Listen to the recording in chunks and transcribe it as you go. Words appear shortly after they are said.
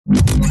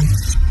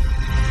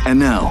And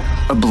now,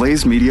 a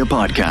Blaze Media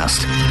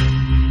podcast.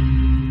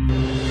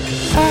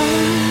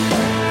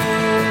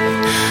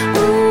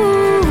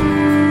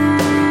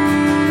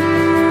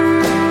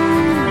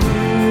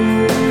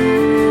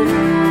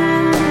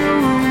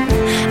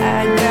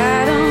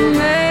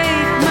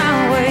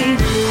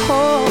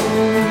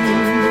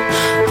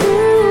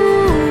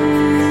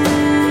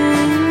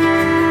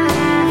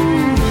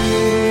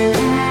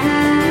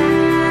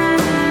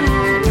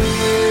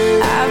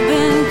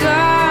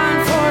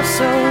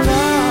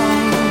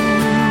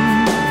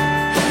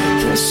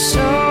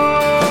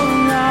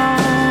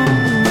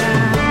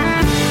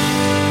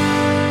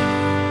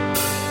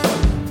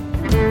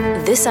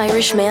 This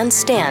Irish man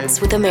stands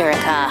with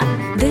America.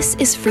 This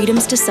is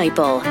Freedom's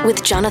Disciple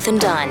with Jonathan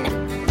Dunn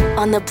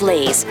on the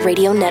Blaze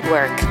Radio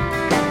Network.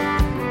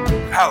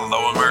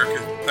 Hello, America.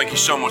 Thank you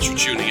so much for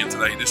tuning in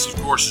today. This, of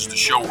course, is the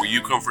show where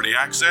you come for the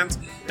accent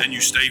and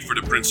you stay for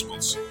the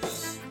principles.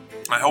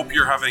 I hope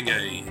you're having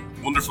a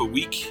wonderful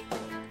week.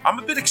 I'm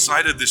a bit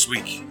excited this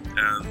week.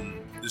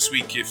 This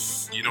week,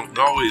 if you don't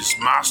know, is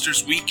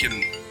Masters Week,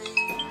 and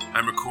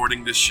I'm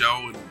recording this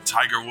show, and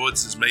Tiger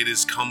Woods has made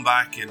his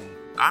comeback, and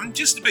I'm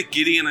just a bit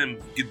giddy and I'm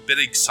a bit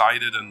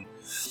excited. And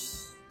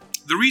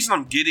the reason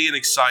I'm giddy and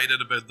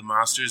excited about the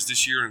Masters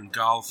this year in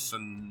golf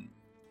and,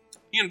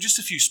 just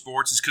a few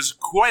sports is because,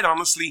 quite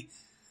honestly,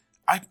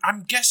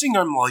 I'm guessing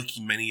I'm like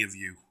many of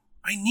you.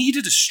 I need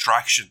a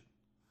distraction.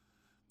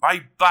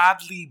 I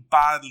badly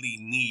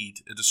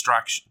need a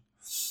distraction.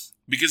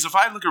 Because if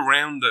I look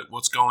around at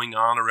what's going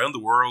on around the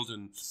world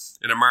and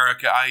in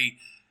America, I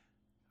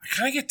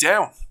kind of get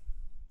down.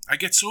 I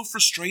get so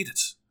frustrated.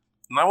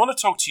 And I want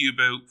to talk to you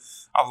about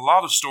a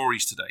lot of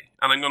stories today,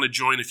 and I'm going to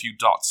join a few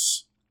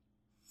dots.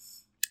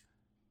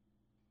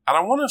 And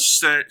I want to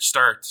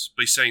start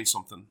by saying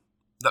something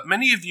that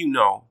many of you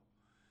know,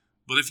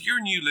 but if you're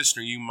a new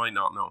listener, you might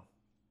not know.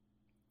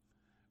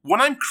 When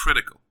I'm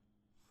critical,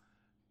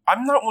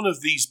 I'm not one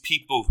of these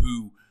people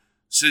who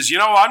says,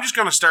 I'm just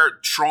going to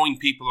start throwing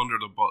people under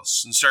the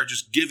bus and start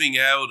just giving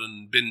out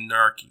and being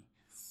narky.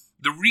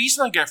 The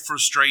reason I get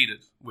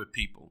frustrated with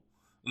people,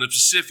 and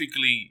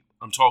specifically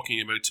I'm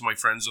talking about to my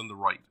friends on the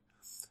right,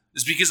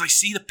 is because I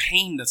see the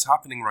pain that's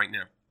happening right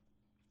now.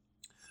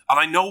 And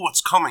I know what's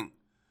coming.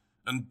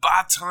 And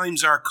bad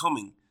times are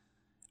coming.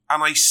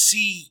 And I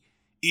see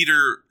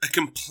either a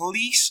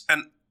complete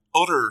and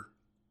utter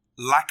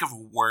lack of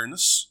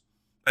awareness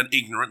and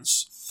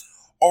ignorance,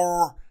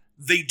 or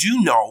they do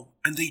know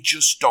and they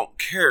just don't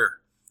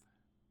care.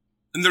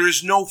 And there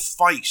is no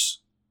fight.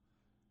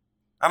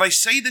 And I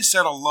say this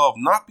out of love,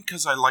 not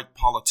because I like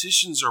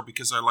politicians or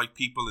because I like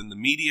people in the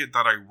media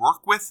that I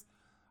work with.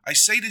 I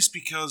say this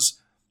because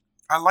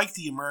I like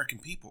the American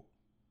people.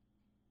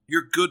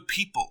 You're good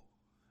people.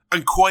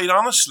 And quite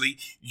honestly,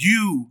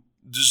 you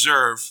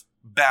deserve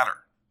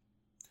better.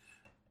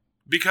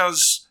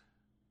 Because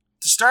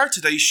to start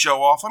today's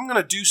show off, I'm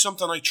going to do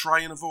something I try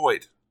and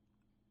avoid.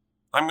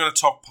 I'm going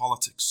to talk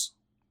politics.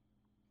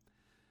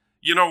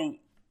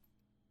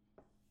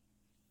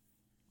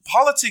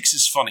 Politics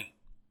is funny.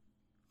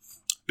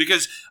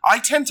 Because I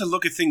tend to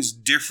look at things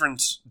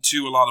different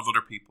to a lot of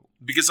other people.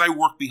 Because I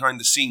work behind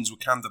the scenes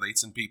with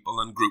candidates and people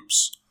and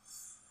groups.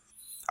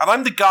 And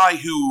I'm the guy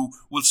who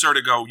will sort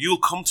of go, you'll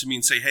come to me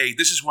and say, hey,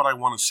 this is what I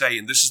want to say,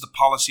 and this is the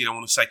policy I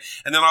want to say.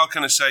 And then I'll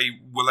kind of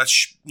say, well,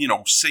 let's,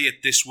 say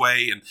it this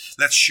way, and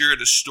let's share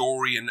the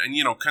story, and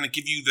kind of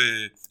give you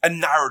a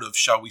narrative,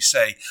 shall we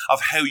say, of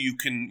how you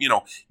can,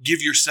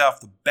 give yourself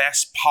the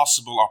best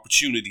possible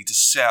opportunity to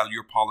sell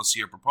your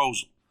policy or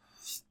proposal.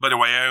 By the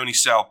way, I only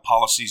sell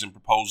policies and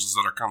proposals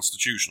that are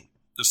constitutional.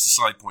 Just a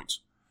side point.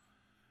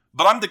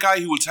 But I'm the guy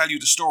who will tell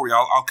you the story.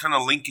 I'll kind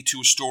of link it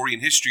to a story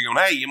in history on,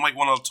 hey, you might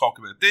want to talk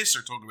about this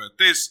or talk about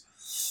this.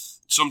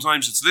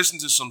 Sometimes it's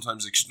listened to,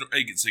 sometimes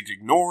it's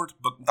ignored,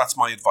 but that's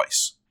my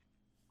advice.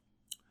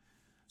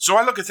 So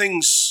I look at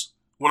things,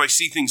 when I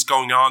see things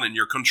going on in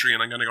your country,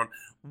 and I'm going to go,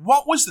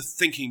 what was the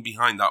thinking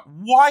behind that?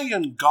 Why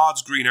on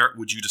God's green earth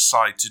would you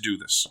decide to do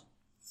this?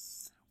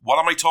 What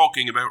am I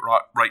talking about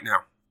right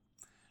now?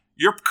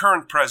 Your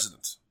current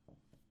president.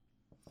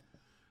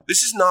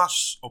 This is not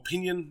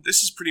opinion.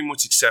 This is pretty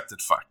much accepted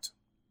fact.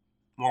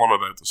 What I'm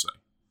about to say.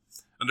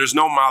 And there's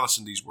no malice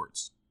in these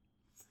words.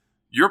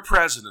 Your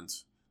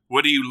president,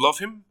 whether you love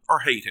him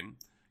or hate him,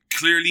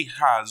 clearly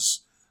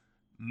has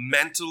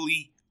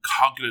mentally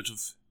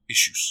cognitive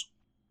issues.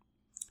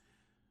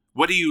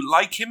 Whether you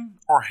like him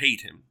or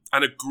hate him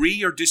and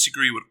agree or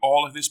disagree with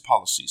all of his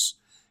policies,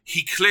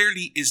 he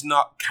clearly is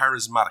not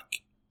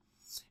charismatic.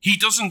 He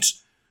doesn't,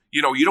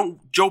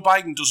 Joe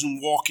Biden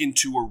doesn't walk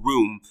into a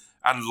room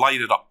and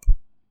light it up.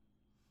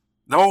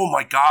 Oh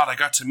my God, I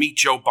got to meet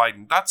Joe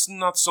Biden. That's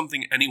not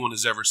something anyone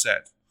has ever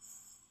said.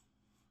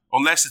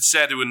 Unless it's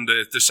said in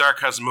the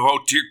sarcasm of, oh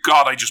dear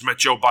God, I just met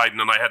Joe Biden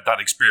and I had that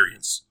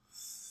experience.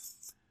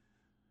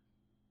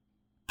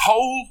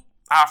 Poll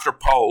after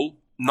poll,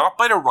 not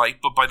by the right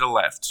but by the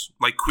left,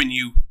 like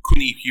Quinnipiac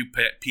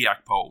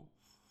poll,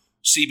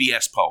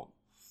 CBS poll,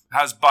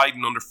 has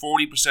Biden under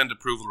 40%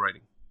 approval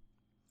rating.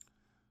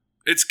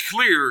 It's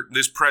clear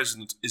this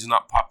president is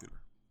not popular.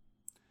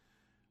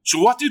 So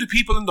what do the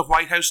people in the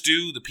White House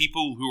do? The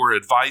people who are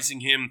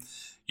advising him,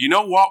 you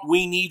know what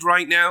we need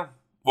right now?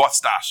 What's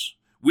that?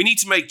 We need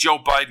to make Joe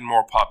Biden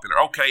more popular.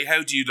 Okay,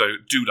 how do you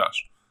do that?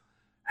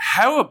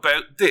 How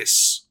about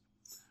this?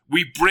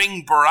 We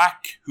bring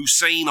Barack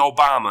Hussein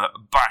Obama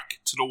back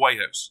to the White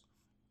House.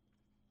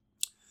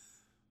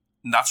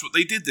 And that's what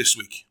they did this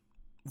week.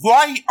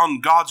 Why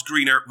on God's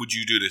green earth would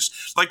you do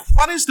this? Like,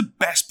 what is the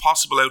best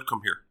possible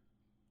outcome here?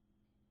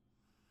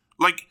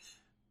 Like,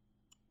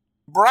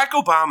 Barack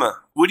Obama,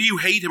 whether you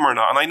hate him or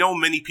not, and I know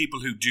many people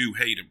who do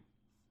hate him,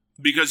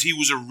 because he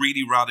was a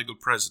really radical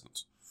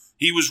president.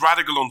 He was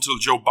radical until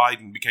Joe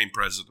Biden became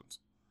president.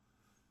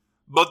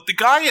 But the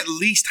guy at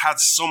least had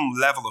some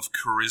level of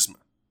charisma.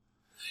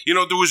 You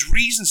know, there was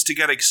reasons to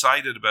get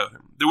excited about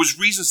him. There was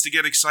reasons to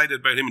get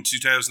excited about him in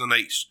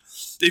 2008.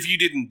 If you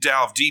didn't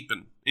delve deep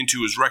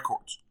into his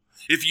records.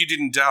 If you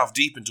didn't delve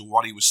deep into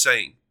what he was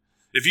saying.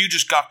 If you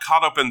just got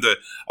caught up in the,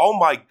 oh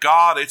my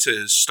God, it's a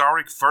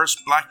historic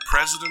first black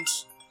president.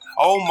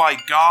 Oh my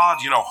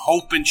God, you know,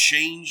 hope and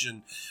change.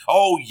 And,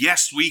 oh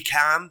yes, we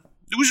can.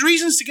 There was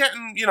reasons to get,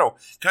 you know,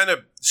 kind of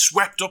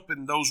swept up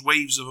in those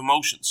waves of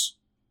emotions.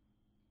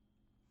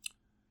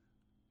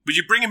 But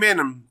you bring him in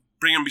and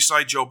bring him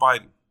beside Joe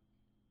Biden.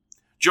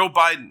 Joe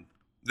Biden,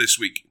 this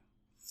week,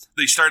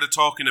 they started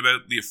talking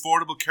about the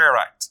Affordable Care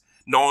Act,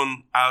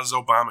 known as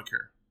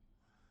Obamacare.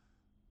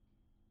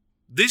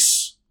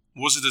 This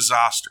was a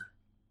disaster.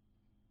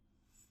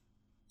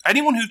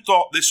 Anyone who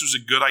thought this was a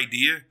good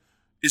idea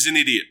is an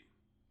idiot.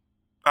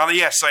 And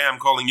yes, I am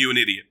calling you an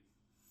idiot.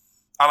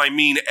 And I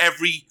mean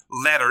every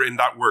letter in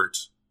that word.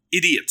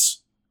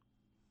 Idiots.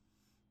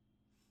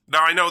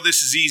 Now, I know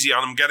this is easy,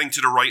 and I'm getting to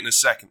the right in a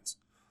second.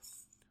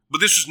 But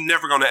this was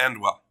never going to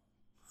end well.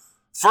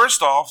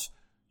 First off,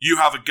 you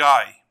have a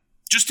guy.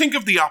 Just think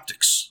of the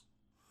optics.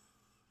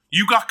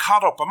 You got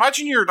caught up.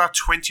 Imagine you're that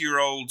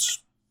 20-year-old.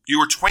 You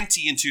were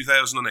 20 in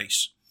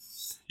 2008.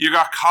 You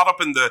got caught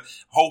up in the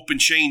hope and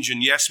change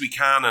and yes, we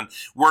can. And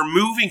we're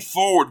moving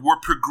forward. We're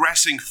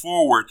progressing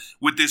forward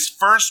with this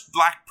first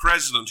black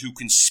president who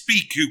can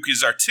speak, who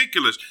is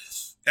articulate,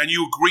 and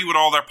you agree with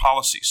all their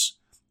policies.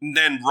 And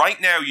then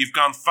right now you've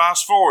gone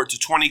fast forward to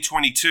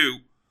 2022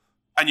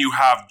 and you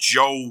have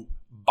Joe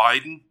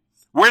Biden.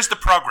 Where's the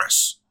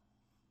progress?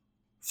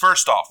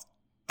 First off,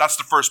 that's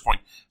the first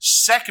point.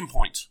 Second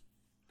point,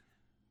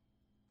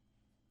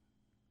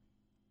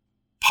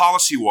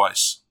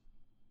 policy-wise.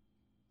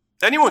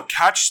 Did anyone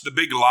catch the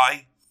big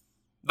lie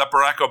that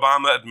Barack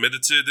Obama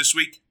admitted to this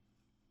week?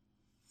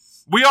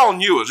 We all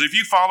knew it. If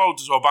you followed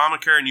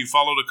Obamacare and you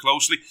followed it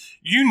closely,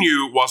 you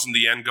knew it wasn't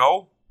the end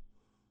goal.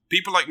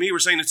 People like me were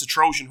saying it's a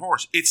Trojan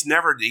horse. It's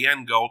never the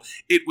end goal.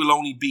 It will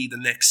only be the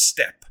next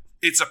step.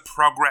 It's a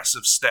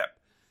progressive step.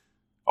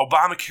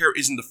 Obamacare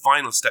isn't the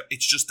final step.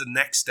 It's just the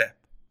next step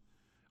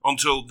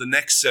until the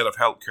next set of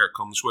healthcare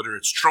comes, whether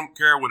it's Trump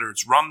care, whether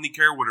it's Romney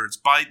care, whether it's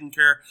Biden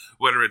care,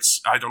 whether it's,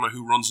 I don't know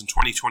who runs in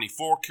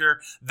 2024 care.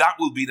 That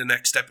will be the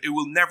next step. It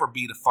will never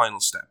be the final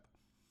step.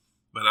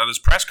 But at his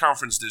press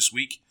conference this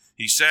week,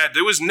 he said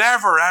it was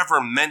never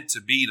ever meant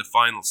to be the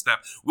final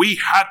step. We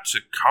had to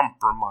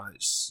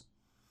compromise.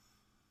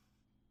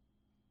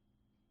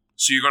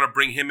 So you're going to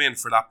bring him in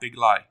for that big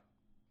lie.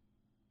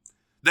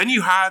 Then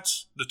you had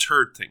the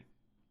third thing.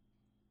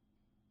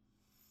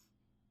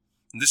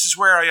 And this is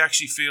where I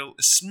actually feel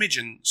a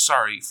smidgen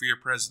sorry for your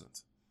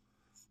president.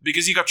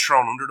 Because he got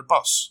thrown under the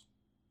bus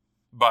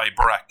by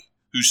Barack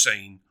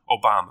Hussein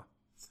Obama.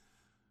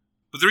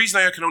 But the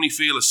reason I can only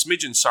feel a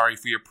smidgen sorry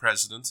for your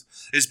president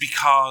is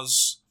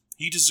because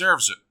he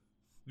deserves it.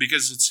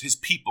 Because it's his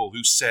people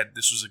who said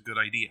this was a good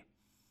idea.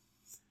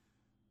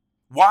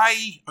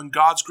 Why on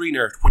God's green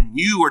earth, when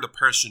you are the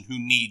person who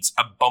needs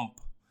a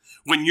bump,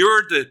 when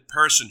you're the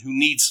person who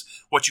needs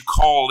what you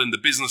call in the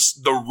business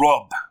the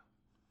rub,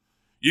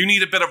 you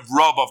need a bit of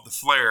rub of the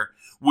flair,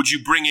 would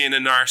you bring in a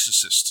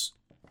narcissist?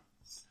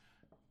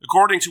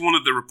 According to one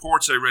of the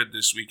reports I read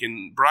this week,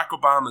 in Barack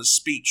Obama's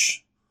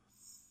speech,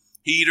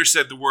 he either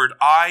said the word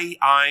I,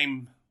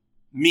 I'm,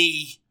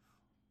 me,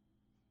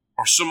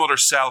 or some other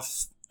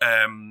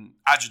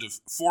adjective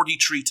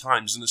 43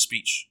 times in the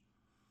speech.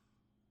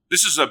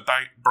 This is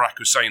about Barack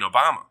Hussein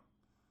Obama.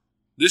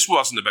 This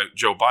wasn't about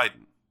Joe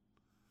Biden.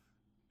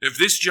 If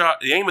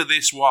the aim of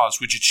this was,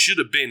 which it should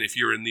have been if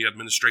you're in the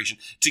administration,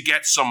 to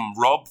get some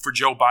rub for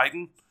Joe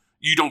Biden,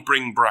 you don't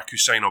bring Barack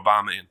Hussein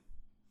Obama in.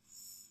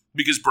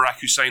 Because Barack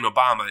Hussein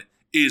Obama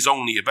is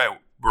only about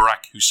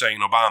Barack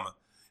Hussein Obama.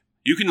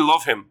 You can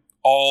love him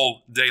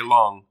all day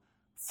long.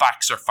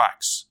 Facts are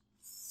facts.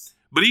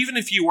 But even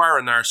if you are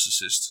a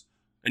narcissist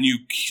and you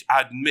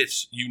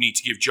admit you need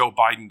to give Joe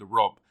Biden the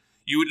rub,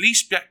 you at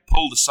least get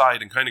pulled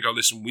aside and kind of go,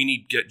 listen, we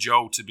need to get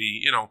Joe to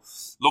be,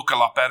 look a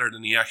lot better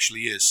than he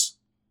actually is.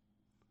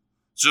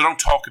 So don't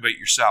talk about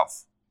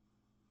yourself.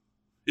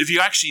 If you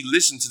actually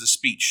listen to the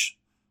speech,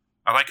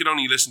 and I could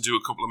only listen to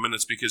a couple of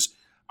minutes because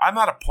I'm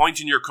at a point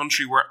in your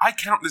country where I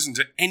can't listen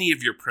to any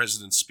of your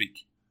presidents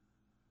speak.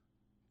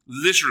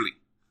 Literally.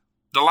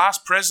 The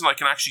last president I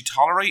can actually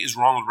tolerate is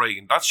Ronald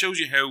Reagan. That shows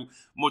you how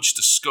much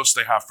disgust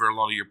I have for a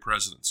lot of your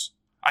presidents.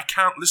 I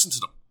can't listen to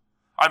them.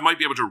 I might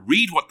be able to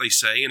read what they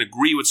say and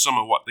agree with some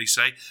of what they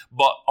say,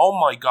 but oh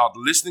my God,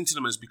 listening to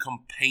them has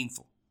become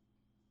painful.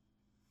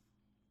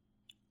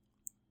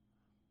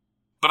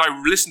 But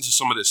I listened to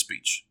some of this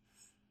speech,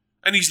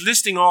 and he's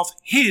listing off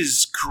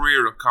his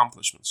career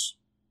accomplishments.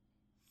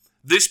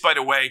 This, by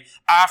the way,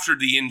 after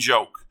the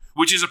in-joke,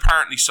 which is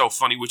apparently so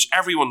funny, which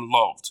everyone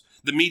loved.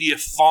 The media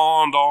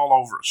fawned all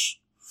over it.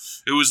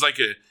 It was like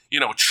a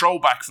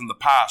throwback from the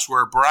past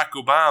where Barack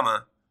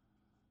Obama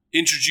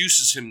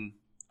introduces him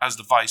as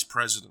the vice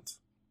president.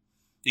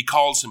 He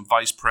calls him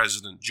Vice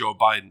President Joe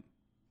Biden.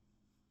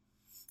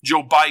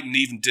 Joe Biden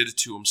even did it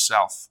to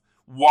himself.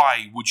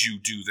 Why would you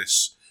do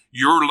this?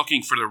 You're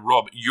looking for the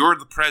rub. You're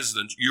the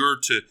president.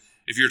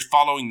 If you're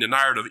following the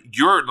narrative,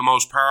 you're the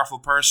most powerful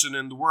person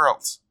in the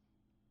world.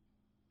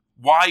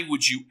 Why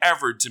would you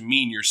ever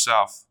demean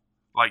yourself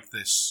like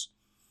this?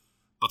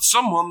 But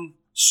someone,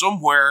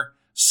 somewhere,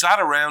 sat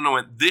around and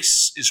went,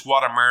 this is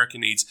what America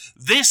needs.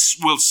 This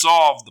will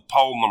solve the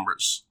poll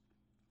numbers.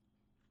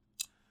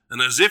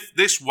 And as if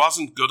this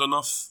wasn't good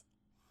enough,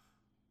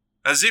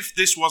 as if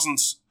this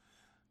wasn't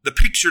the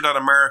picture that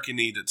America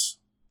needed,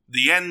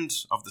 the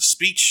end of the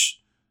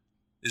speech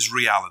is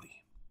reality.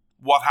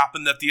 What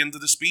happened at the end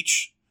of the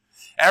speech?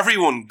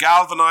 Everyone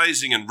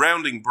galvanizing and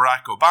rounding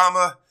Barack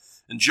Obama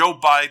and Joe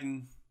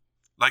Biden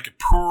like a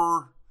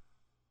poor,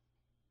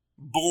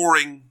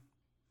 boring,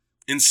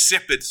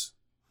 insipid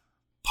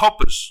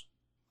puppet,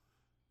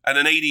 and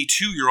an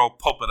 82-year-old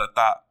puppet at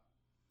that,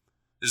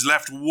 is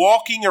left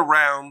walking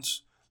around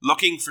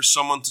looking for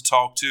someone to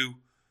talk to,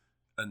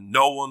 and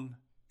no one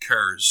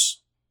cares.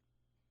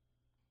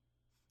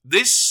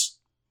 This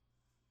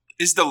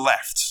is the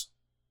left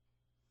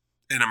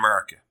in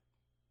America.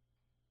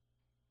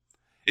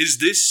 Is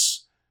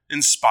this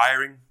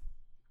inspiring?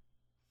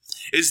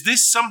 Is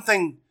this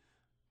something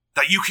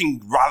that you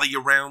can rally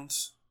around?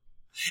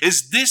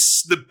 Is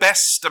this the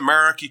best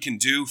America can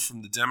do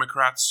from the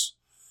Democrats?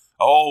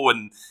 Oh,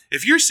 and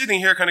if you're sitting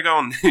here kind of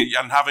going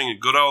and having a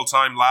good old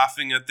time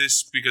laughing at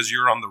this because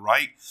you're on the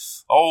right,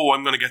 oh,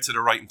 I'm going to get to the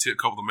right in a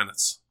couple of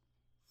minutes.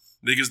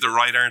 Because the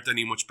right aren't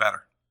any much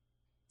better.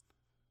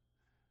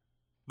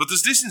 But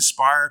does this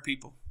inspire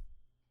people?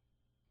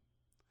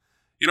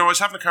 I was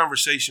having a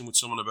conversation with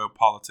someone about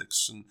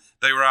politics, and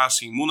they were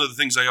asking, one of the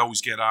things I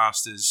always get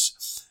asked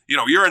is,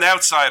 you're an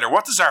outsider.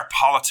 What does our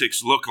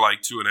politics look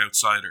like to an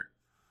outsider?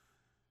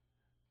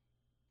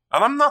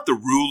 And I'm not the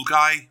rule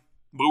guy,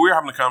 but we were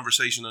having a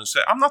conversation and I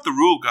said, I'm not the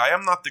rule guy.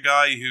 I'm not the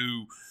guy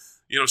who,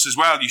 says,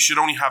 well, you should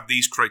only have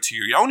these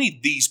criteria. Only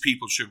these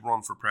people should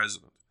run for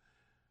president.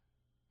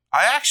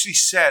 I actually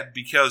said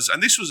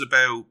and this was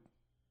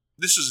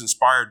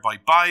inspired by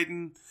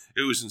Biden.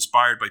 It was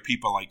inspired by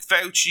people like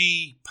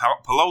Fauci,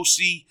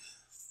 Pelosi.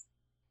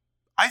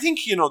 I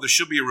think, there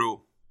should be a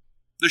rule.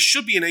 There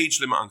should be an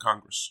age limit on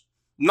Congress.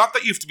 Not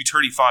that you have to be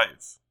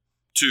 35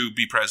 to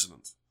be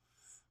president,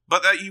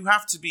 but that you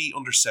have to be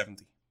under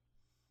 70.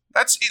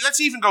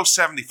 Let's even go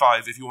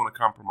 75 if you want to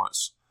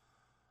compromise.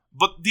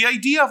 But the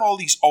idea of all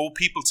these old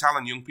people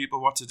telling young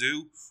people what to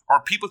do, or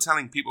people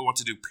telling people what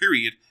to do,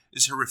 period,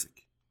 is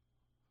horrific.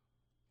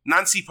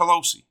 Nancy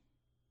Pelosi,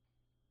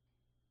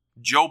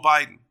 Joe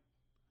Biden,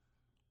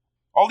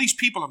 all these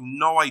people have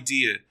no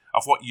idea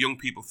of what young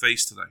people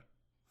face today.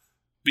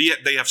 But yet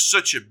they have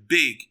such a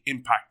big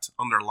impact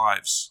on their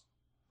lives.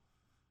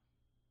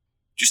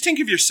 Just think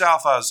of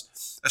yourself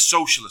as a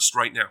socialist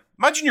right now.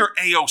 Imagine you're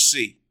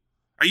AOC.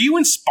 Are you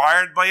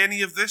inspired by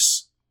any of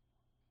this?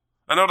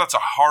 I know that's a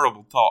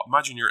horrible thought.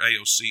 Imagine you're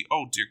AOC.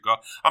 Oh, dear God.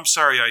 I'm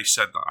sorry I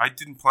said that. I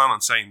didn't plan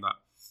on saying that.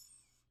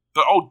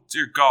 But oh,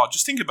 dear God,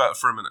 just think about it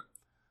for a minute.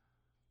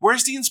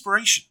 Where's the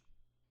inspiration?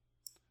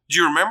 Do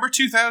you remember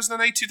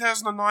 2008,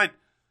 2009?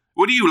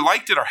 Whether you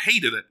liked it or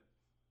hated it,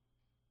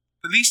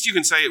 at least you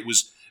can say it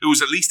was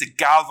at least a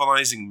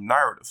galvanizing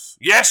narrative.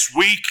 Yes,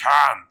 we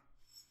can.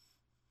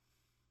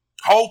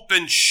 Hope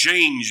and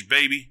change,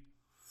 baby.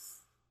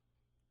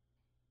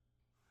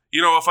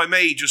 If I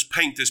may just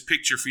paint this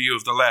picture for you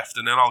of the left,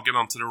 and then I'll get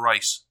on to the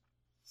right.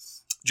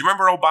 Do you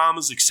remember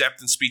Obama's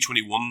acceptance speech when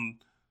he won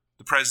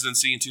the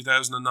presidency in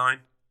 2009?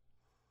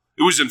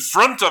 It was in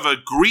front of a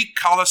Greek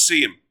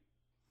Colosseum.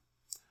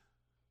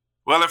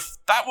 Well, if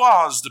that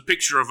was the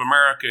picture of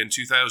America in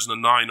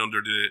 2009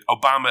 under the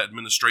Obama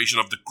administration,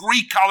 of the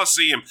Greek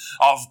Colosseum,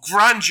 of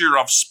grandeur,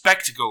 of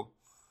spectacle,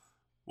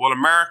 well,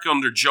 America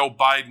under Joe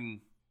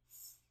Biden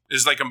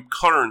is like a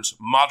current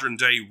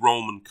modern-day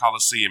Roman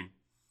Colosseum.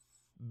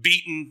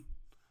 Beaten,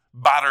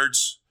 battered,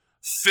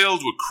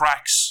 filled with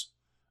cracks,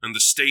 and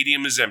the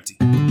stadium is empty.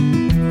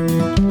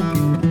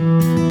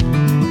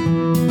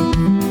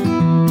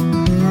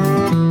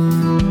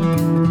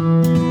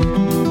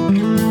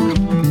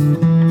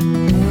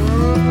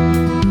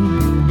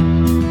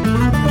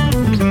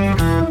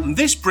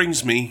 This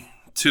brings me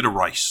to the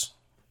right.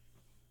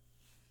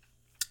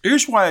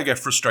 Here's why I get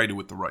frustrated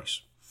with the right.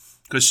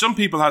 Because some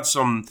people had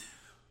some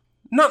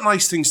not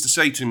nice things to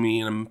say to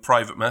me in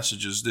private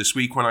messages this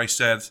week when I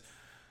said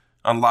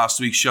on last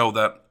week's show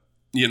that,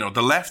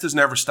 the left has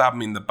never stabbed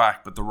me in the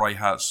back, but the right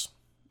has.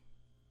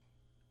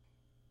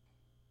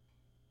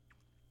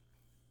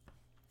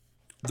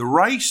 The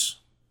right,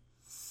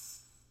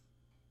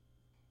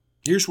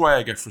 here's why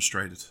I get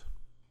frustrated.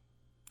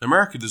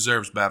 America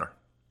deserves better.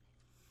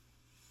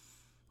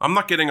 I'm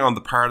not getting on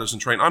the partisan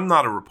train. I'm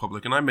not a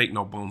Republican. I make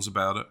no bones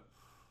about it.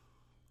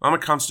 I'm a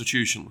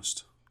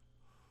constitutionalist.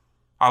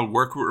 I'll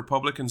work with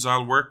Republicans.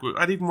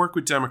 I'd even work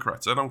with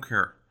Democrats. I don't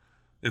care.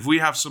 If we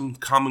have some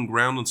common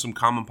ground and some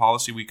common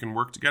policy we can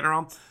work together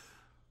on,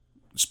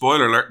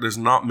 spoiler alert, there's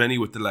not many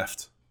with the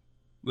left.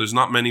 There's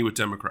not many with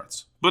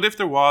Democrats. But if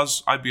there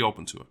was, I'd be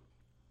open to it.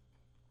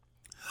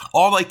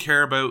 All I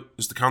care about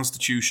is the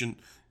Constitution,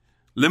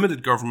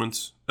 limited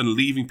government, and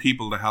leaving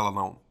people the hell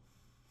alone.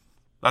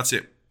 That's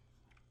it.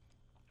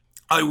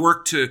 I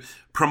work to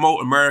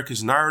promote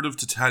America's narrative,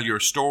 to tell your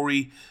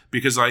story,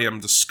 because I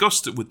am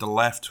disgusted with the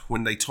left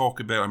when they talk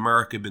about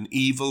America being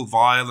evil,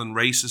 vile, and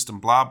racist,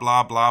 and blah,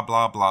 blah, blah,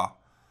 blah, blah.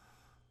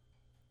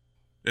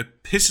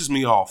 It pisses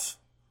me off.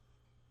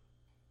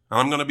 And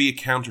I'm going to be a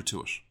counter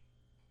to it.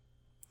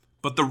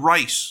 But the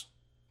right,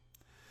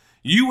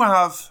 you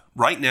have,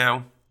 right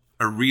now,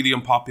 a really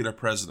unpopular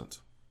president.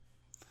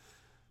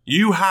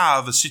 You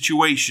have a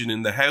situation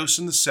in the House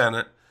and the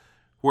Senate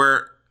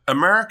where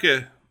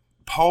America,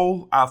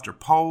 poll after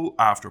poll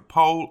after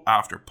poll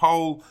after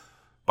poll,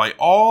 by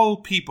all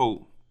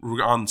people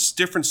on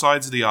different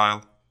sides of the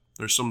aisle,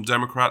 there's some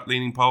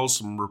Democrat-leaning polls,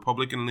 some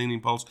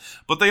Republican-leaning polls,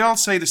 but they all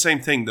say the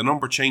same thing, the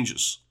number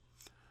changes.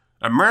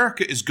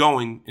 America is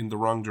going in the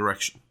wrong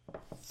direction.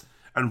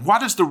 And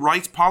what is the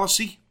right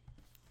policy?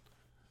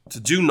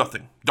 To do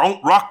nothing.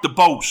 Don't rock the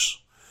boat.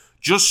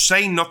 Just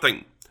say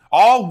nothing.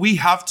 All we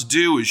have to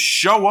do is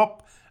show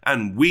up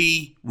and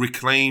we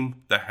reclaim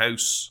the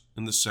House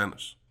and the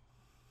Senate.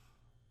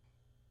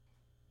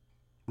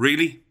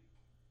 Really?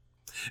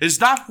 Is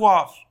that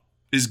what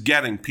is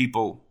getting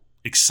people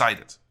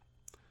excited?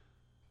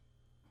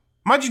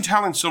 Imagine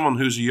telling someone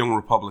who's a young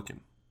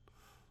Republican,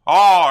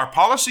 oh, our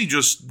policy,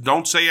 just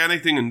don't say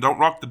anything and don't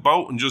rock the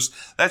boat and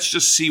let's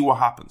just see what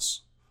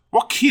happens.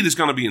 What kid is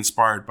going to be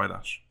inspired by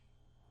that?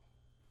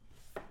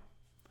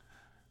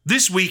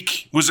 This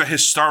week was a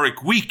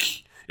historic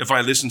week, if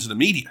I listen to the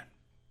media.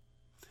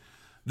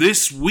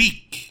 This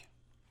week,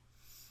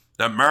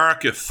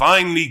 America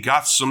finally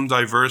got some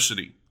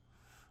diversity.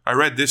 I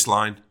read this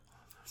line.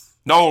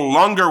 No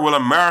longer will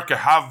America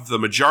have the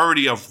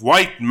majority of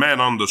white men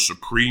on the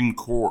Supreme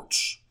Court.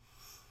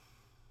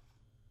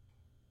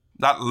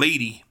 That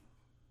lady,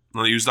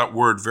 and I use that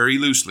word very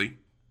loosely,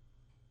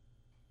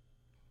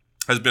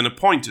 has been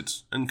appointed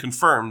and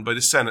confirmed by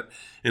the Senate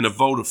in a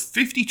vote of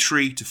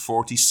 53 to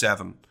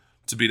 47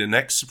 to be the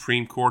next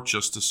Supreme Court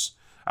Justice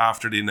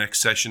after the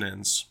next session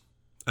ends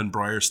and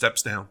Breyer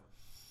steps down.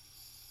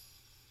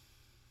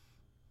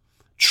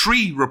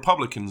 3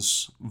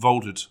 Republicans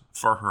voted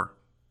for her.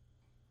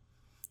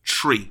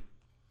 3.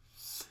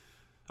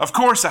 Of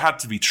course it had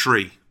to be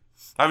 3.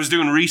 I was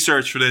doing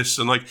research for this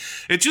and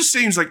it just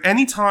seems like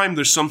anytime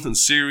there's something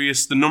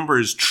serious, the number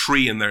is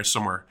 3 in there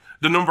somewhere.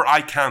 The number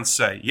I can't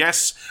say.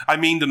 Yes, I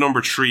mean the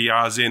number 3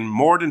 as in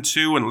more than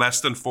 2 and less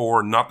than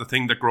 4, not the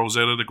thing that grows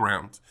out of the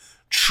ground.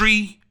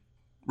 3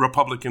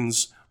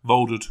 Republicans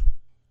voted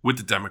with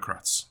the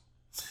Democrats.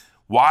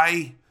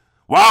 Why?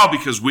 Well,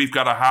 because we've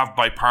got to have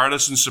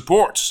bipartisan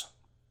support.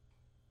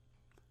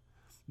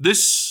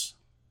 This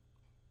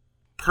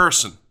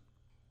person,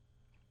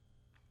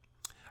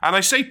 and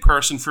I say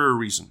person for a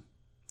reason.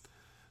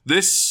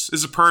 This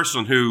is a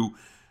person who,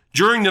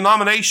 during the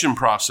nomination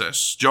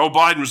process, Joe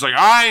Biden was like,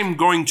 I'm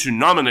going to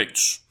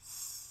nominate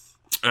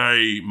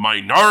a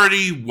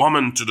minority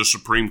woman to the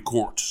Supreme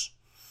Court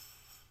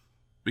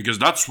because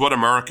that's what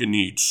America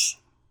needs.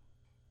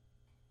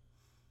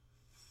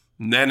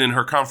 And then in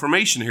her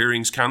confirmation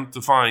hearings can't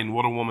define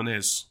what a woman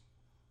is.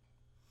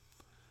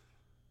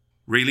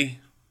 Really?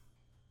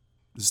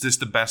 Is this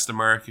the best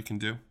America can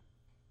do?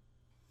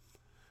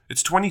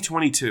 It's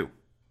 2022,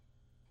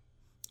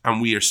 and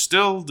we are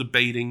still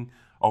debating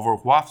over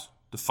what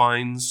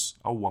defines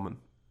a woman.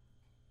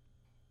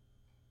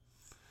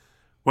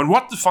 When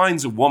what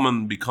defines a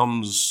woman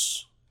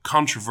becomes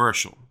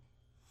controversial,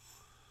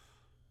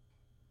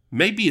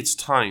 maybe it's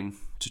time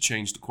to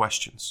change the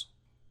questions.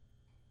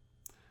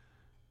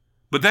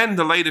 But then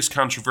the latest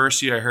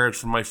controversy I heard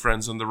from my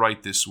friends on the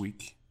right this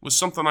week was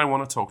something I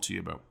want to talk to you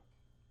about.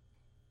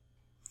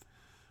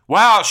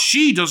 Well,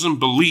 she doesn't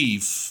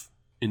believe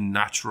in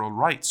natural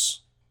rights.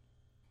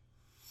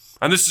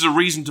 And this is a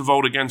reason to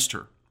vote against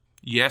her.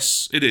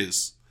 Yes, it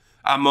is.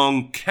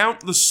 Among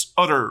countless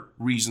other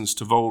reasons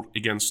to vote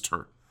against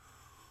her.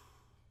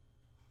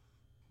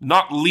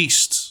 Not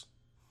least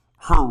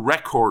her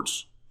record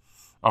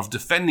of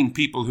defending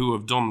people who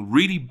have done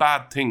really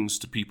bad things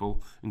to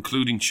people,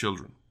 including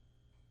children.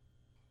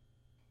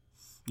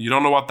 You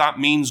don't know what that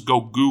means? Go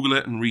Google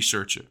it and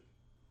research it.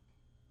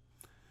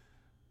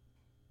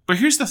 But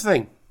here's the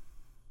thing.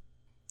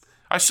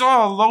 I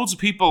saw loads of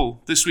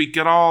people this week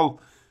get all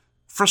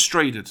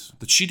frustrated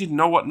that she didn't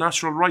know what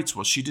natural rights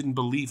was. She didn't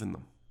believe in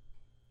them.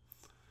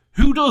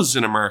 Who does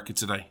in America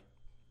today?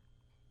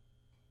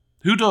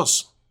 Who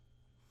does?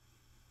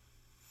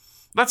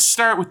 Let's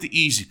start with the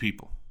easy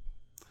people.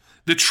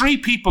 The three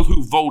people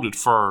who voted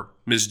for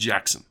Ms.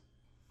 Jackson: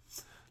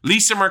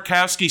 Lisa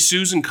Murkowski,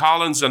 Susan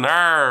Collins, and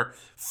our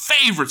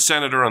favorite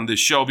senator on this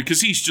show,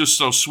 because he's just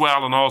so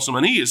swell and awesome,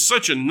 and he is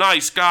such a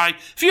nice guy.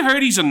 Have you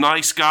heard he's a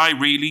nice guy,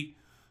 really?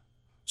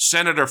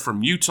 Senator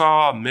from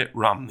Utah, Mitt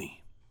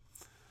Romney.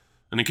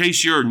 And in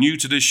case you're new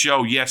to this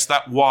show, yes,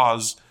 that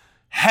was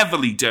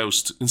heavily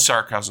doused in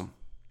sarcasm.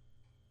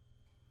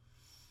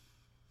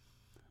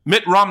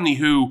 Mitt Romney,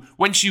 who,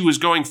 when she was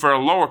going for a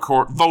lower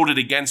court, voted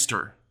against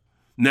her.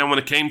 Now when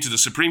it came to the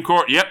Supreme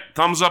Court, yep,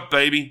 thumbs up,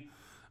 baby.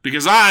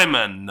 Because I'm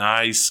a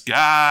nice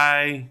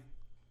guy.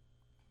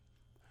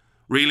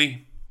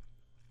 Really?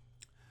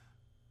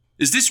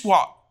 Is this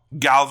what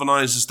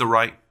galvanizes the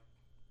right?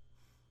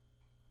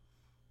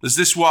 Is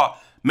this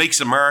what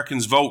makes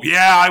Americans vote,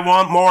 yeah, I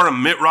want more of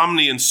Mitt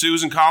Romney and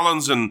Susan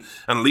Collins and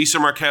Lisa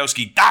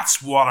Murkowski?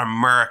 That's what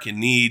America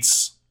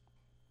needs.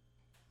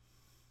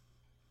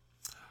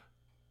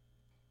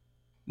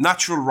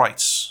 Natural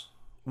rights,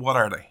 what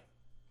are they?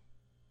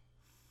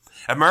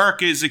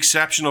 America is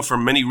exceptional for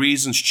many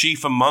reasons,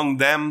 chief among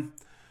them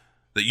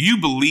that you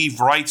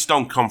believe rights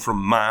don't come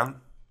from man,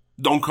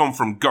 don't come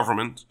from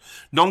government,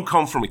 don't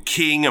come from a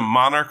king, a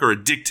monarch, or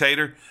a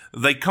dictator.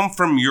 They come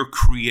from your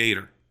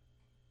creator.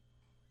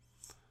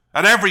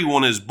 And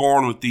everyone is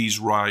born with these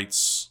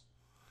rights.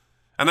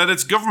 And that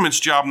it's government's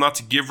job not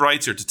to give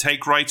rights or to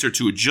take rights or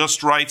to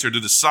adjust rights or to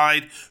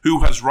decide who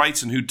has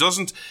rights and who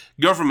doesn't.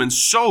 Government's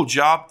sole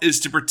job is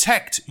to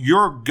protect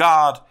your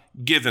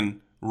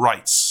God-given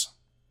rights.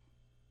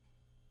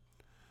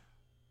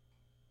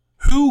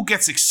 Who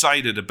gets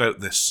excited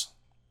about this?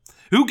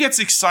 Who gets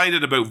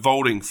excited about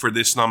voting for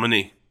this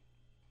nominee?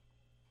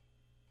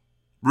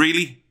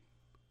 Really?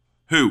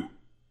 Who?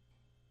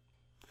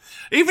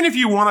 Even if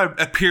you want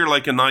to appear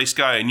like a nice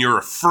guy and you're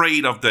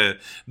afraid of the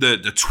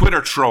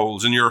Twitter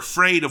trolls and you're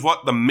afraid of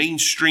what the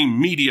mainstream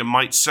media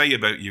might say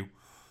about you,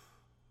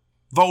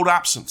 vote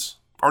absent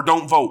or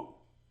don't vote.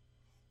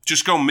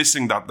 Just go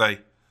missing that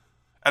day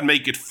and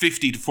make it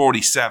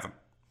 50-47.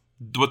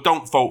 But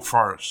don't vote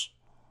for us.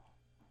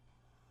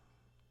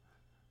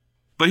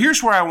 But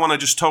here's where I want to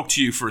just talk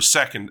to you for a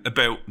second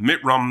about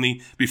Mitt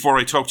Romney before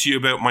I talk to you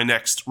about my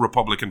next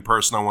Republican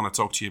person I want to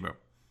talk to you about.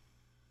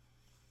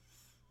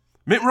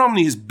 Mitt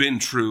Romney has been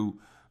through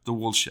the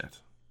woolshed.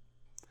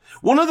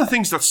 One of the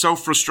things that's so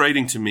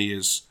frustrating to me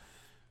is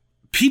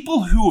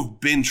people who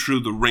have been through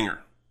the ringer,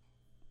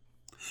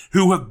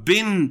 who have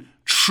been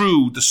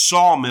through the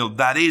sawmill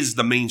that is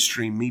the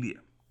mainstream media.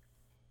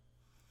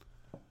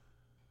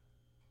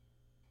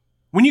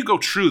 When you go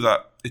through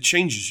that, it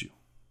changes you.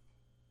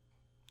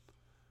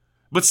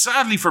 But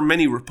sadly for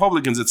many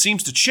Republicans, it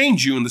seems to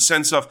change you in the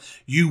sense of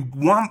you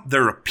want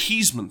their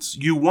appeasement,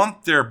 you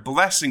want their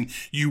blessing,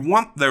 you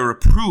want their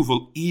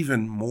approval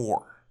even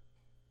more.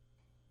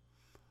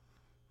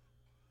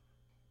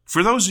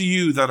 For those of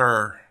you that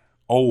are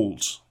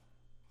old,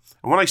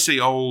 and when I say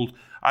old,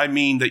 I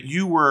mean that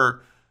you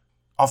were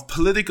of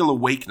political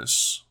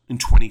awakeness in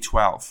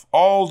 2012,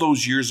 all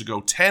those years ago,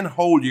 10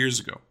 whole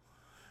years ago.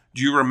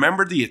 Do you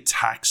remember the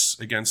attacks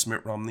against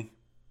Mitt Romney?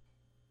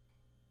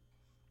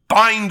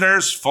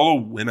 Binders full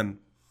of women.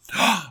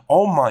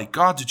 Oh my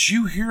God, did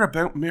you hear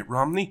about Mitt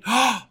Romney?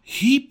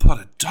 He put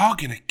a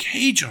dog in a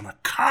cage on a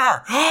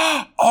car.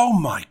 Oh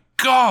my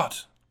God.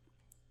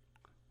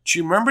 Do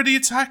you remember the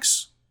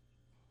attacks?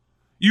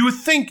 You would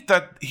think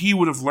that he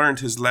would have learned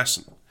his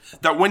lesson.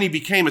 That when he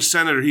became a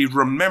senator, he'd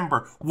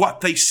remember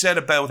what they said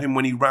about him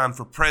when he ran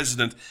for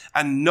president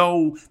and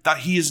know that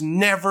he is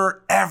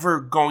never, ever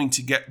going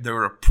to get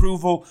their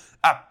approval.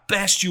 At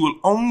best, you will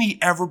only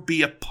ever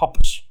be a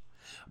puppet.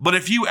 But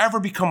if you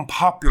ever become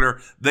popular,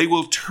 they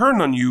will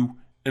turn on you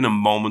in a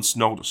moment's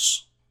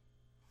notice.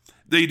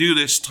 They do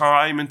this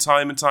time and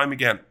time and time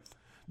again.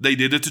 They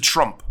did it to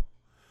Trump.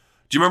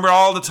 Do you remember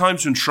all the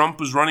times when Trump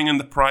was running in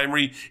the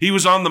primary? He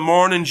was on the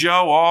Morning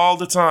Joe all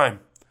the time.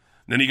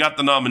 Then he got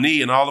the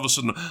nominee and all of a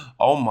sudden,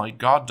 oh my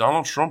God,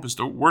 Donald Trump is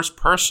the worst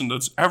person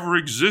that's ever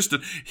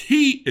existed.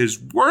 He is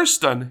worse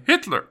than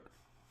Hitler.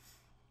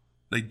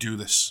 They do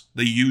this.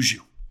 They use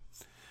you.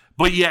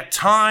 But yet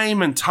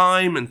time and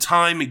time and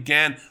time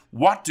again,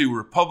 what do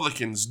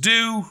Republicans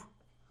do?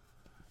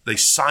 They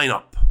sign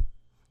up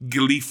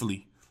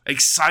gleefully,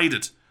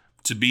 excited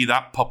to be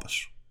that puppet.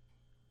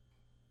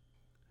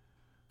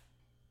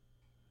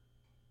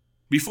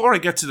 Before I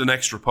get to the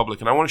next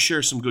Republican, I want to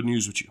share some good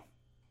news with you.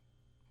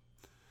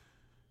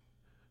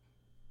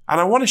 And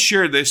I want to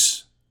share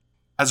this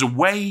as a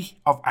way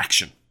of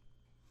action,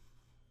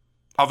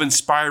 of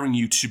inspiring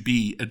you to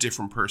be a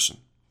different person.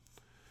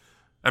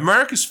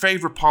 America's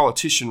favorite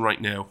politician right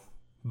now,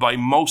 by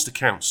most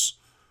accounts,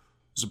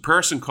 is a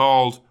person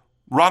called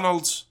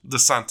Ronald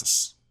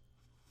DeSantis.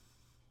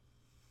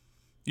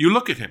 You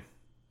look at him.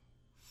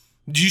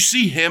 Do you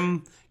see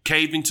him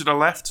caving to the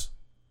left?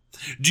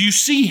 Do you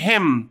see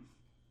him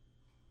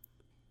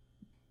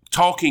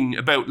talking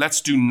about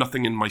let's do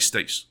nothing in my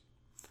state?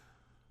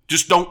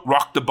 Just don't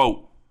rock the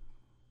boat.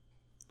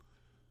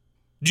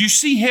 Do you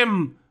see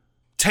him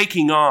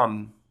taking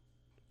on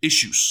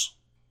issues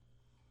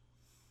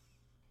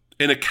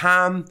in a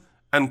calm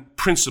and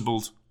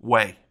principled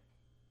way.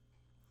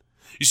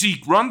 You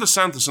see, Ron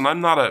DeSantis, and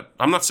I'm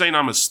not saying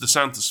I'm a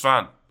DeSantis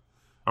fan.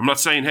 I'm not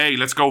saying, hey,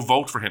 let's go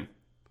vote for him.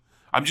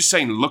 I'm just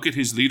saying, look at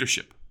his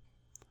leadership.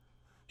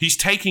 He's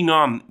taking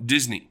on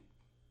Disney.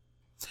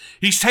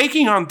 He's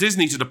taking on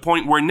Disney to the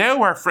point where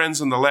now our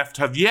friends on the left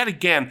have yet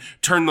again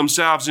turned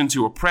themselves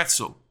into a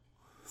pretzel.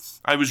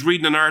 I was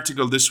reading an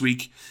article this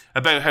week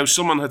about how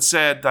someone had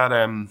said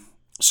that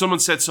someone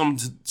said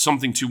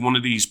something to one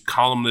of these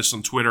columnists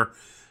on Twitter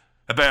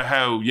about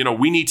how,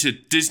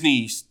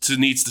 Disney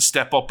needs to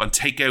step up and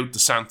take out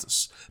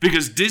DeSantis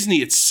because Disney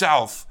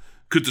itself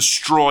could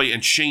destroy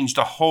and change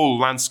the whole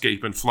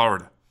landscape in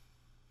Florida.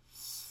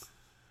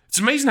 It's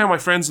amazing how my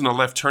friends on the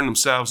left turn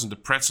themselves into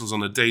pretzels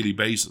on a daily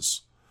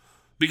basis.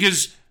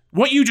 Because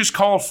what you just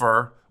called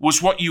for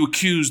was what you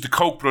accused the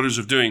Koch brothers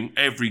of doing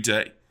every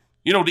day.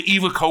 You know, the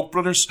evil Koch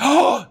brothers,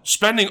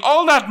 spending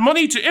all that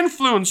money to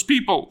influence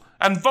people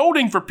and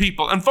voting for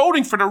people and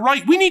voting for the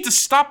right. We need to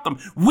stop them.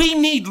 We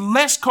need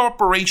less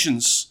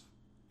corporations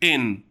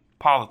in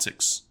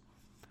politics.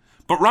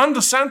 But Ron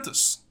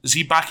DeSantis, is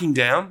he backing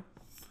down?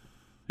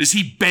 Is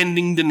he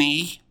bending the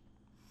knee?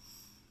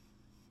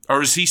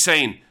 Or is he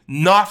saying,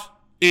 not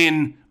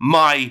in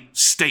my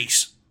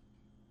state?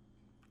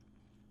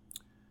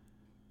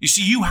 You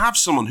see, you have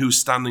someone who's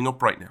standing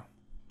up right now.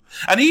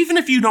 And even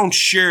if you don't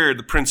share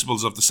the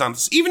principles of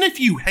DeSantis, even if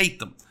you hate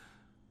them,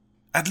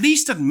 at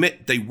least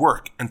admit they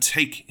work and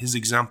take his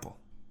example.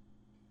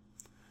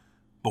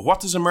 But what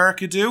does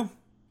America do?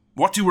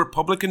 What do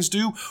Republicans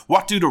do?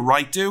 What do the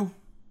right do?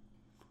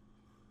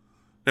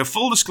 Now,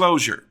 full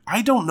disclosure,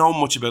 I don't know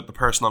much about the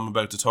person I'm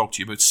about to talk to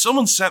you about.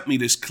 Someone sent me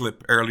this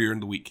clip earlier in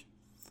the week.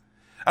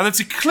 And it's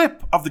a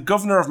clip of the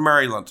governor of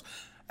Maryland,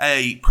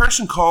 a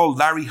person called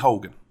Larry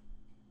Hogan.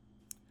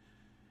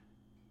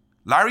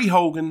 Larry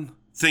Hogan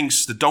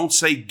thinks the Don't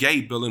Say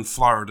Gay bill in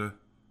Florida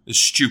is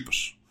stupid.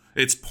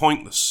 It's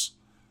pointless.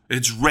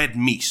 It's red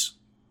meat.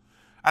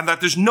 And that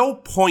there's no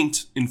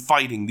point in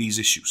fighting these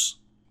issues.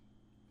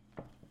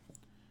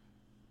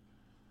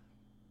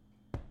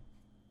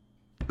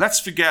 Let's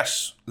forget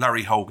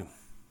Larry Hogan.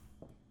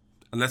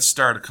 And let's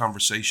start a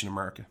conversation,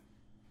 America.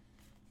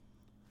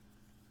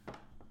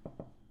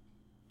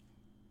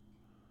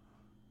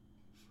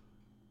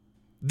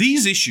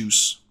 These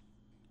issues,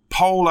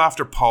 poll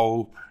after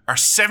poll, are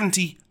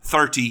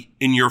 70-30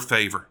 in your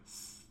favour.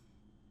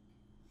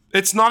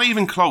 It's not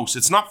even close.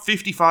 It's not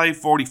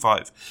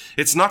 55-45.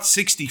 It's not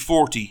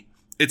 60-40.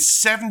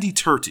 It's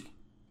 70-30.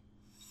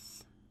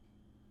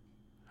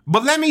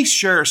 But let me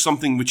share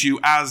something with you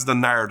as the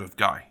narrative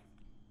guy.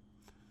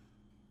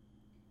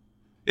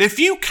 If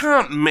you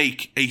can't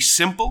make a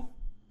simple,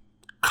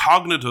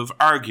 cognitive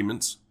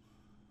argument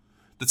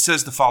that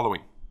says the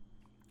following,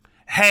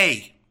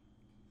 hey,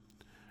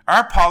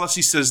 our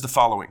policy says the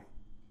following.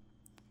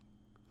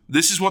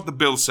 This is what the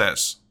bill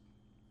says.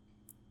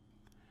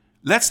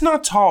 Let's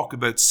not talk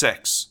about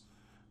sex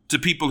to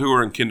people who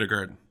are in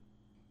kindergarten.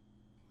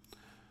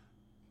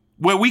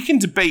 Well, we can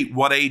debate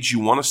what age you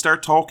want to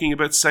start talking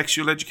about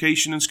sexual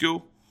education in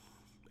school.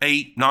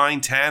 8,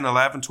 9, 10,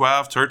 11,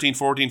 12, 13,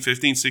 14,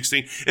 15,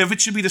 16. If it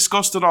should be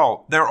discussed at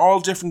all. They're all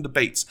different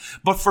debates.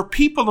 But for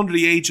people under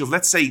the age of,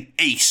 let's say,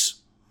 8,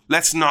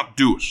 let's not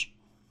do it.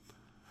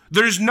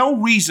 There's no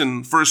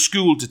reason for a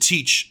school to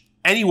teach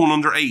anyone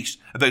under 8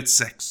 about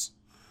sex.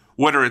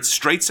 Whether it's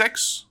straight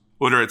sex,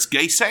 whether it's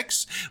gay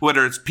sex,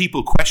 whether it's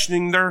people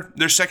questioning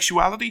their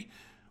sexuality,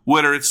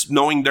 whether it's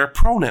knowing their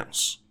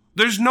pronouns.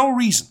 There's no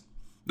reason.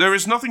 There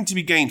is nothing to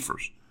be gained for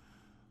it.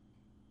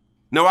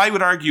 Now, I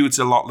would argue it's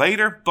a lot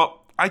later, but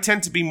I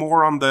tend to be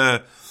more on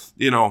the,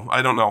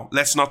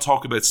 let's not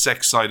talk about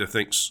sex side of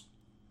things.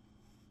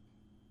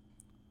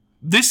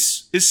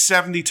 This is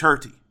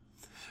 70-30.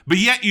 But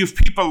yet you have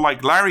people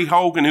like Larry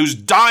Hogan who's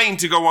dying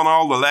to go on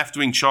all the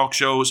left-wing talk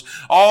shows,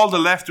 all the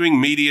left-wing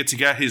media to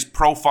get his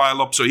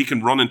profile up so he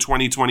can run in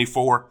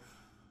 2024.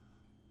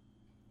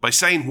 By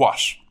saying what?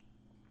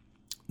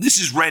 This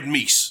is red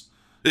meat.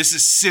 This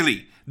is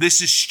silly.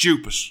 This is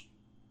stupid.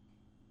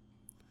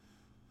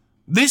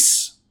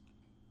 This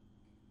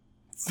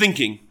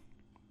thinking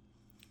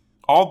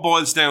all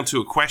boils down to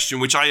a question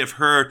which I have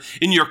heard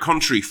in your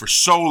country for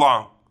so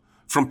long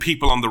from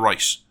people on the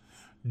right.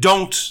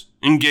 Don't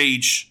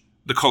engage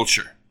the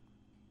culture.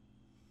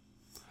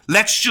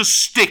 Let's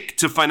just stick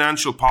to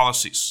financial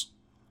policies.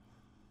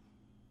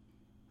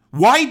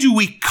 Why do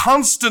we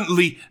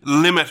constantly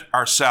limit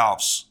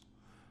ourselves?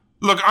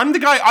 Look, I'm the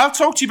guy, I'll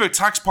talk to you about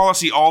tax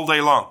policy all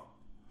day long.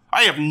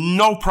 I have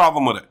no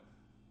problem with it.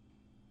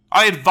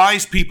 I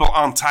advise people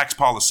on tax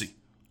policy.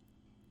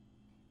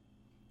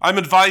 I'm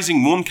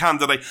advising one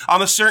candidate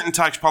on a certain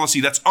tax policy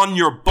that's on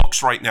your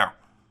books right now.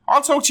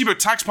 I'll talk to you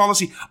about tax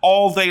policy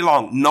all day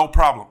long, no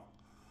problem.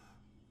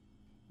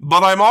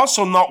 But I'm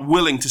also not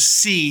willing to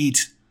cede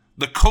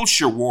the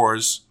culture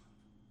wars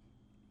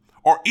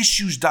or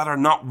issues that are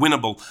not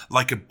winnable,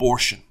 like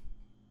abortion.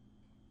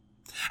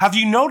 Have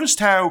you noticed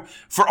how,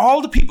 for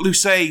all the people who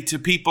say to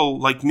people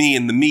like me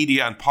in the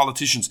media and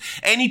politicians,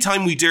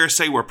 anytime we dare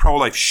say we're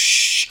pro-life,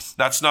 shh,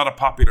 that's not a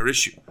popular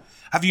issue.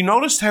 Have you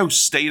noticed how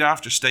state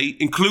after state,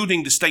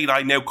 including the state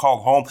I now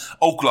call home,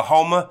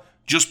 Oklahoma,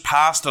 just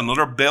passed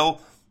another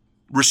bill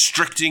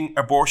restricting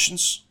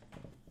abortions?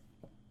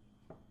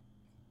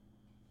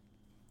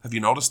 Have you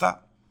noticed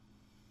that?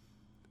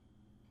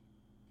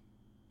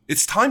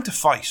 It's time to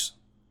fight.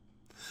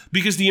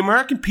 Because the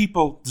American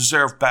people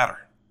deserve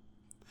better.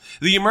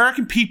 The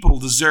American people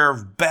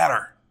deserve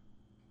better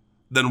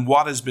than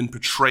what has been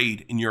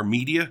portrayed in your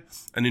media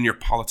and in your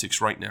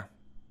politics right now.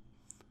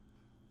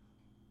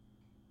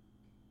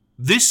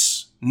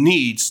 This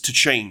needs to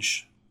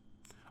change.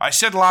 I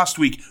said last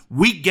week,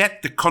 we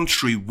get the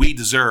country we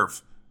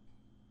deserve,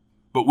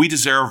 but we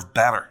deserve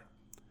better.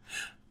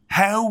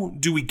 How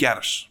do we get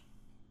it?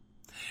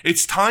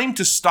 It's time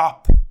to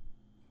stop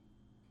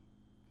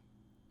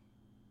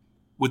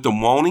with the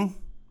moaning,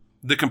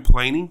 the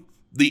complaining,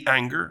 the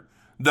anger,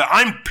 the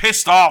I'm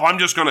pissed off, I'm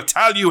just going to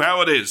tell you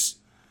how it is,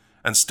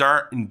 and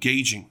start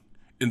engaging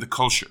in the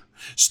culture.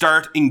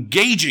 Start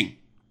engaging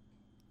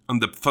on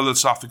the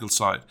philosophical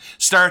side.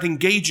 Start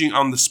engaging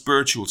on the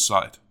spiritual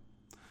side.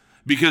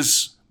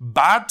 Because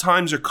bad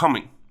times are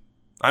coming.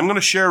 I'm going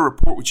to share a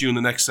report with you in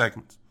the next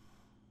segment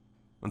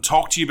and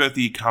talk to you about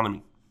the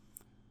economy.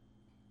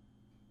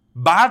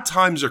 Bad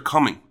times are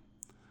coming.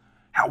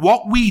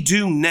 What we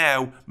do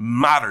now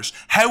matters.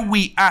 How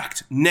we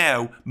act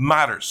now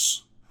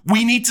matters.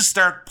 We need to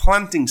start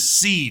planting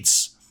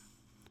seeds.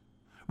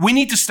 We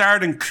need to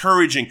start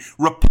encouraging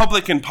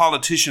Republican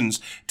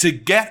politicians to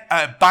get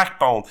a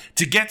backbone,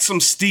 to get some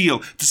steel,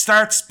 to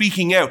start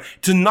speaking out,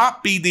 to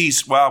not be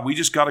these, well, we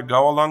just got to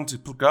go along to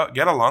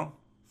get along.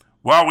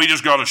 Well, we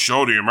just got to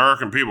show the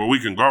American people we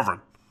can govern.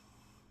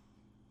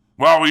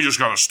 Well, we just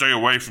got to stay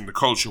away from the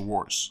culture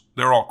wars.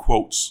 They're all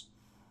quotes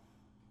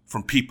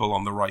from people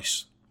on the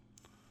right.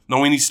 No,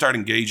 we need to start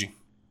engaging.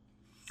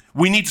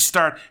 We need to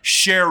start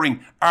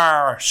sharing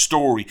our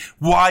story.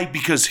 Why?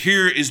 Because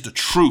here is the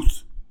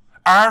truth.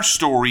 Our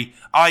story,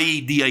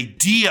 i.e. the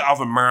idea of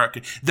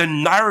America, the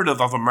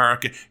narrative of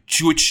America,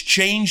 which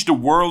changed the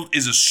world,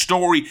 is a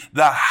story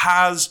that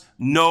has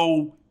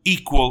no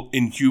equal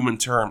in human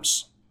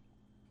terms.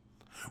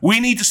 We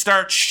need to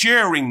start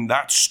sharing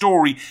that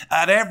story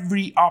at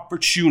every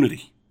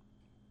opportunity.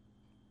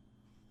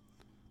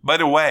 By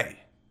the way,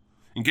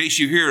 in case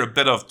you hear a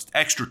bit of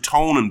extra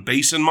tone and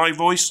bass in my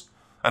voice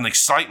and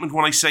excitement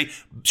when I say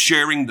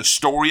sharing the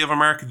story of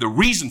America, the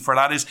reason for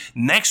that is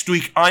next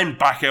week I'm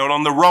back out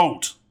on the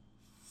road.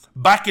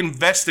 Back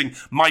investing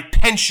my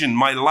pension,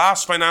 my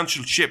last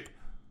financial chip,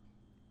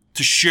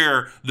 to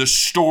share the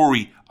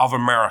story of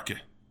America.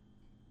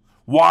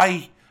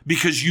 Why?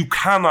 Because you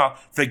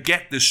cannot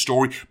forget this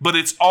story, but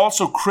it's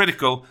also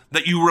critical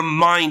that you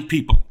remind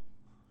people.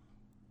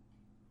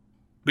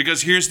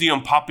 Because here's the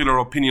unpopular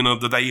opinion of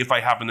the day, if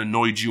I haven't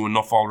annoyed you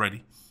enough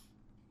already.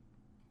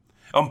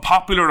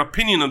 Unpopular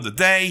opinion of the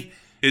day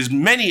is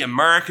many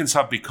Americans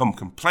have become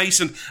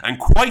complacent and,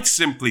 quite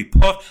simply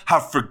put,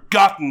 have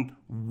forgotten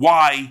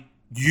why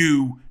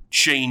you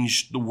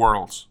changed the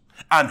world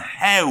and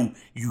how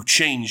you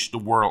changed the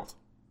world.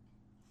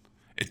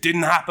 It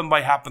didn't happen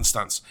by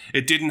happenstance.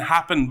 It didn't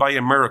happen by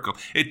a miracle.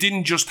 It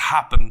didn't just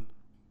happen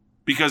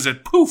because a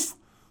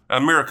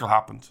miracle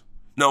happened.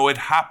 No, it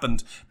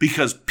happened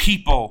because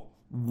people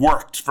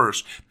worked for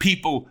it.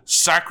 People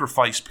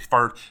sacrificed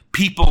for it.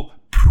 People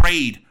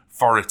prayed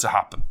for it to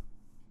happen.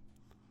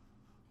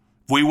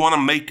 If we want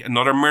to make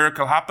another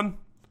miracle happen,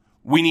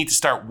 we need to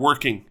start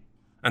working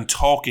and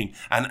talking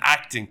and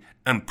acting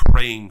and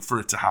praying for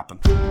it to happen.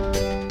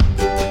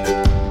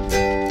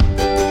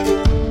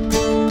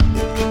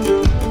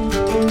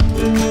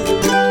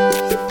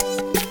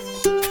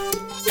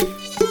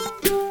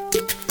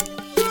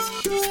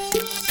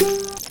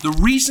 The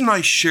reason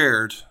I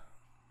shared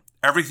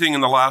everything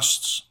in the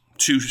last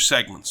 2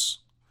 segments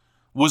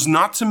was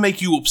not to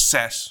make you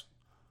upset.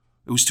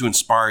 It was to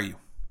inspire you.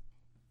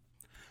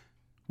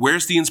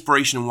 Where's the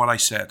inspiration in what I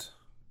said?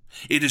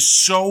 It is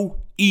so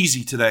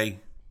easy today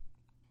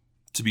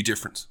to be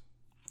different,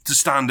 to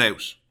stand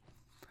out.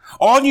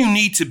 All you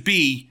need to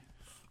be,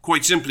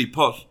 quite simply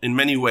put, in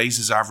many ways,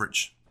 is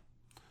average.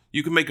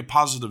 You can make a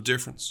positive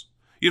difference.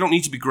 You don't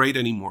need to be great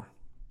anymore.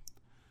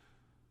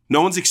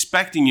 No one's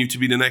expecting you to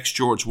be the next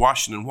George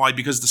Washington. Why?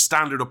 Because the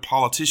standard of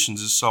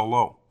politicians is so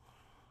low.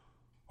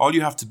 All you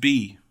have to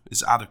be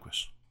is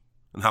adequate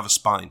and have a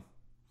spine.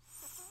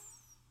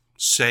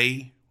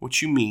 Say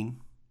what you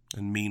mean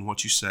and mean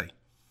what you say.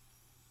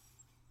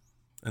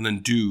 And then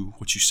do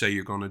what you say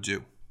you're going to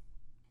do.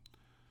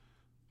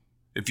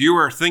 If you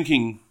are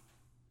thinking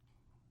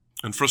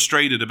and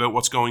frustrated about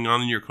what's going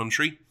on in your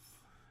country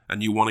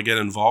and you want to get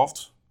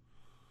involved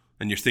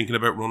and you're thinking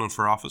about running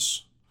for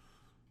office,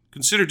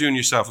 consider doing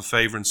yourself a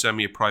favor and send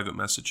me a private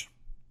message.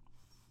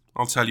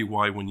 I'll tell you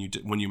why when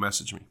you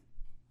message me.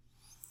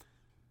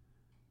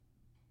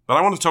 But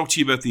I want to talk to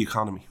you about the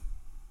economy.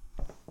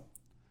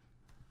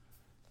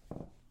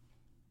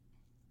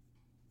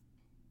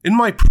 In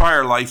my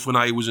prior life when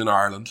I was in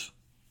Ireland,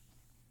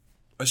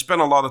 I spent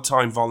a lot of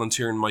time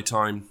volunteering my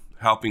time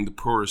helping the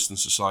poorest in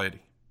society.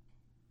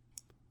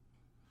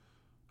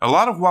 A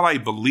lot of what I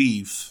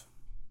believe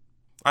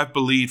I've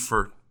believed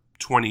for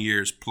 20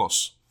 years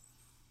plus.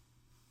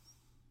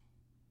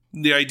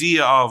 The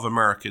idea of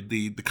America,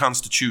 the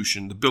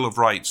Constitution, the Bill of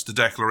Rights, the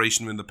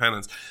Declaration of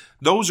Independence,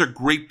 those are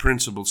great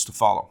principles to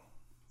follow.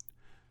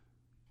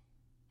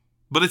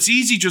 But it's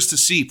easy just to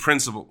see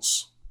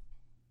principles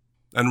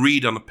and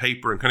read on a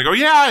paper and kind of go,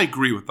 yeah, I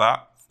agree with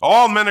that.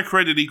 All men are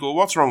created equal.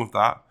 What's wrong with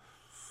that?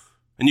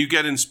 And you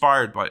get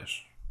inspired by it.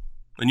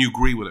 And you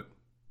agree with it.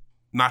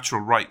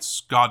 Natural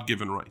rights,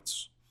 God-given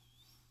rights.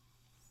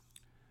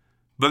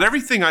 But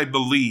everything I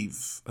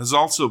believe has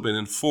also been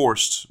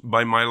enforced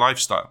by my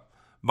lifestyle,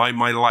 by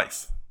my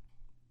life.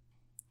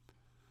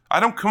 I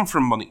don't come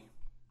from money.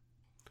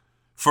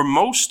 For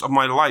most of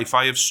my life,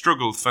 I have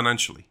struggled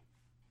financially.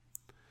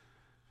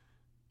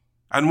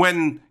 And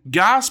when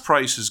gas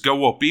prices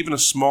go up even a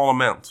small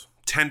amount,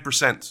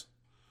 10%,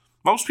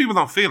 most people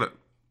don't feel it.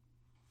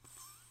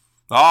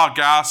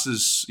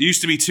 Gas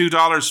used to be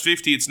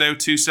 $2.50, it's now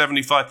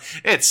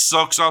 $2.75. It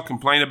sucks, I'll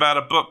complain about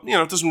it, but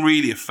it doesn't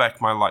really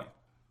affect my life.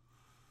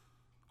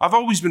 I've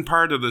always been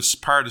part of this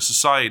part of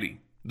society,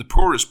 the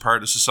poorest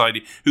part of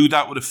society, who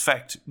that would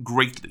affect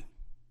greatly.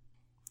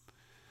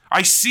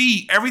 I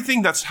see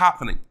everything that's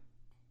happening.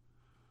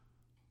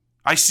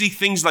 I see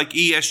things like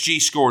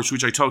ESG scores,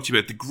 which I talked to you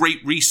about, the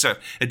Great Reset,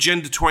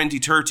 Agenda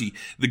 2030,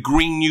 the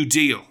Green New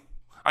Deal.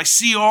 I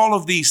see all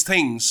of these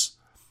things,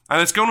 and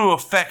it's going to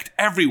affect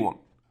everyone.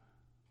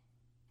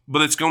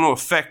 But it's going to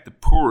affect the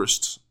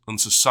poorest in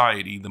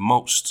society the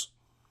most.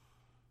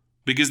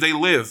 Because they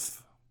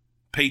live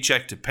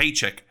paycheck to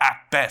paycheck at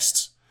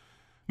best.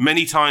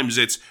 Many times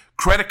it's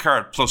credit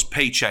card plus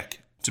paycheck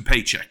to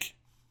paycheck.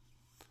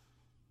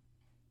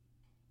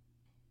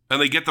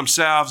 And they get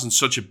themselves in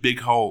such a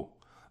big hole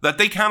that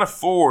they can't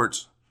afford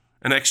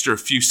an extra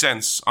few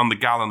cents on the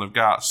gallon of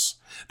gas.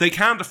 They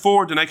can't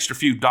afford an extra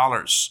few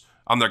dollars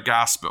on their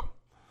gas bill.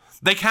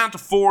 They can't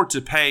afford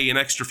to pay an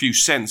extra few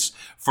cents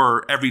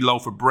for every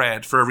loaf of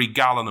bread, for every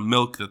gallon of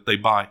milk that they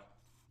buy.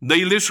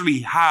 They literally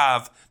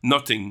have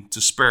nothing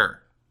to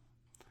spare.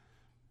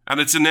 And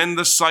it's an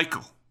endless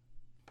cycle.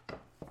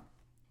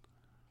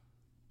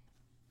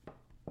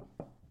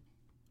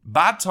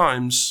 Bad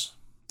times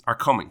are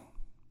coming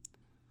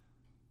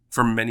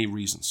for many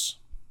reasons.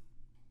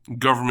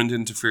 Government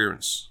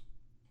interference,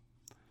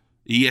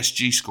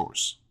 ESG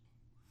scores,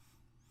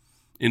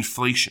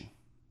 inflation,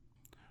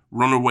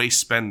 runaway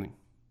spending,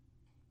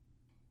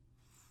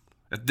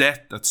 a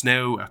debt that's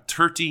now at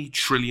 $30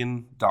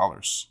 trillion.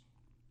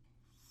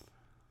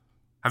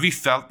 Have you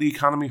felt the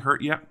economy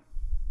hurt yet?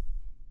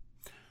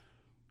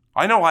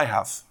 I know I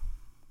have.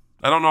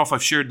 I don't know if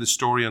I've shared this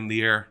story on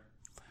the air,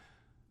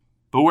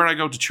 but where I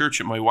go to church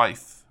with my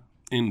wife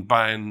in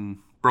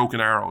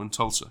Broken Arrow in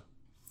Tulsa,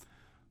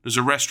 there's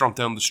a restaurant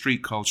down the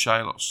street called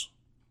Shiloh's.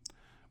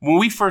 When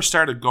we first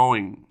started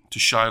going to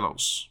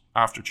Shiloh's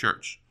after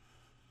church,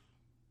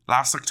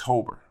 last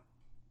October,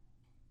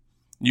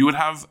 you would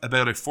have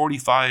about a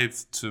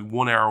 45 to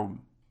 1 hour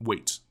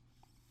wait.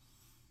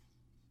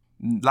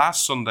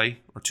 Last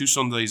Sunday, or 2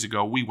 Sundays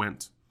ago, we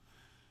went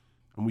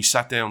and we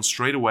sat down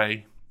straight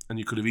away, and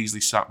you could have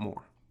easily sat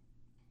more.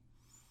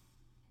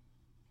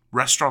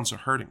 Restaurants are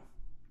hurting.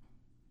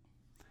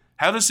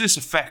 How does this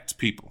affect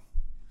people?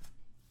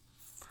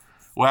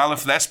 Well,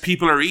 if less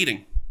people are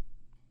eating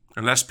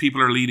and less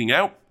people are eating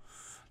out,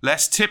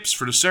 less tips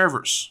for the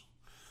servers.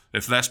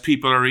 If less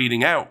people are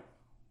eating out,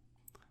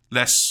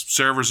 less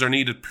servers are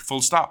needed,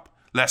 full stop.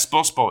 Less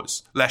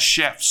busboys, less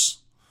chefs.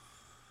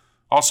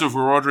 Also, if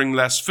we're ordering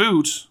less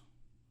food,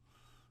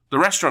 the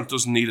restaurant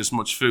doesn't need as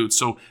much food,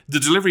 so the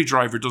delivery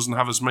driver doesn't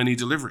have as many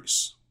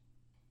deliveries.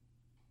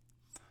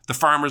 The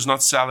farmer's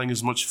not selling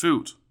as much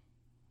food.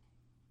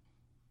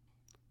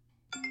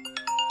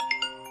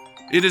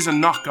 It is a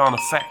knock-on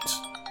effect.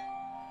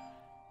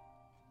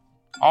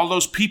 All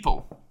those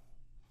people,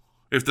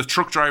 if the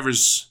truck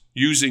driver's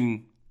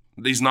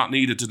he's not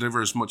needed to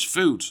deliver as much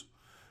food,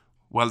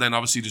 well then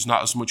obviously there's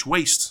not as much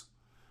waste,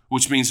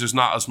 which means there's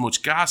not as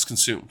much gas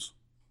consumed.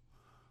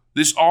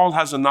 This all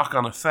has a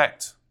knock-on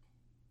effect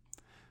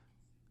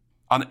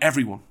on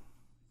everyone.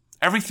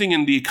 Everything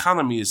in the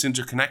economy is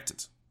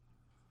interconnected.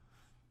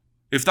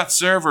 If that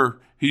server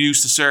who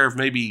used to serve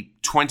maybe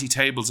 20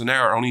 tables an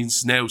hour only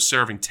is now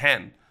serving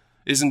 10,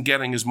 isn't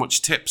getting as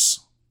much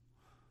tips.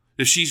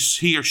 If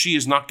he or she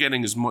is not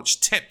getting as much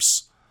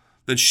tips,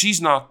 then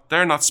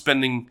they're not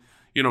spending,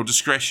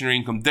 discretionary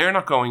income. They're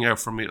not going out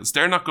for meals.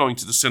 They're not going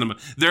to the cinema.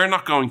 They're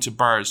not going to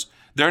bars.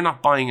 They're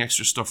not buying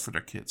extra stuff for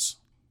their kids.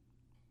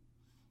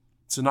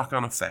 It's a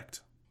knock-on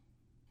effect.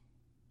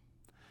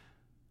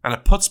 And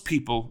it puts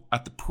people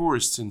at the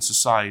poorest in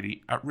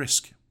society at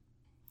risk.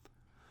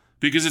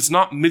 Because it's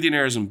not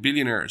millionaires and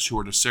billionaires who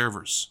are the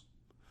servers.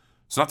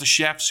 It's not the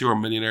chefs who are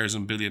millionaires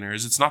and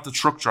billionaires. It's not the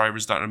truck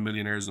drivers that are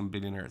millionaires and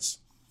billionaires.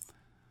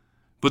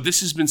 But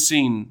this has been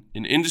seen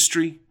in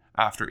industry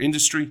after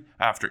industry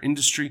after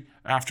industry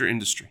after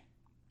industry.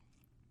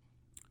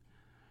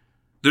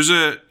 There's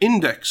an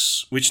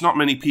index which not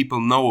many people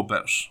know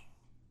about.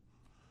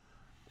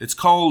 It's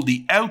called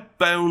the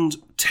Outbound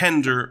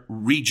Tender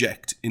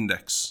Reject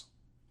Index.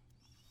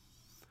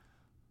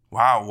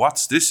 Wow,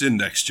 what's this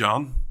index,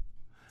 John?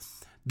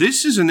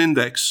 This is an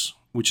index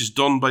which is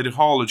done by the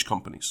haulage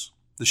companies,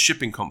 the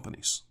shipping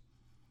companies.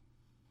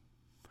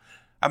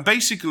 And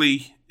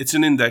basically, it's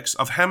an index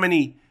of how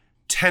many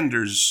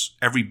tenders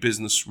every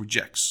business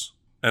rejects.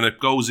 And it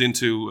goes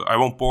into, I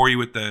won't bore you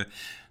with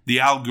the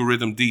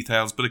algorithm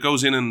details, but it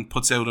goes in and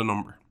puts out a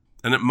number.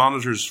 And it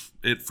monitors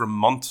it from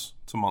month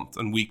to month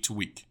and week to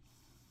week.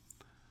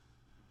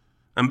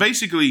 And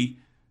basically,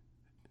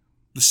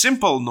 the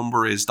simple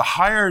number is the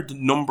higher the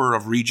number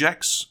of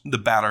rejects, the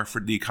better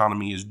for the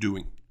economy is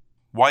doing.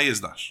 Why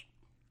is that?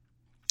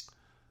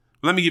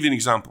 Let me give you an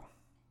example.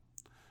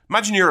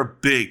 Imagine you're a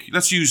big,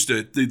 let's use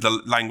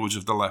the language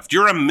of the left.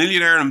 You're a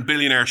millionaire and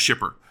billionaire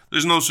shipper.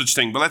 There's no such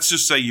thing, but let's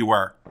just say you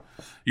are.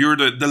 You're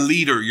the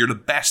leader, you're the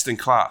best in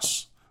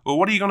class. Well,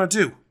 what are you going to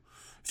do?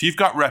 If you've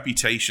got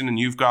reputation and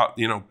you've got,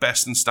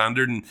 best in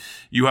standard and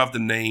you have the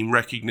name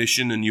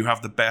recognition and you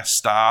have the best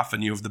staff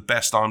and you have the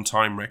best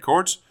on-time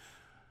records,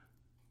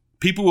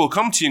 people will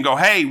come to you and go,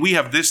 hey, we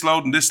have this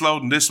load and this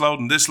load and this load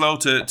and this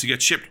load to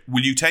get shipped.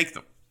 Will you take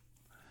them?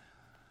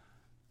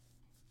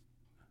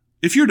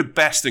 If you're the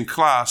best in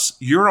class,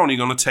 you're only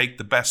going to take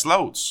the best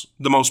loads,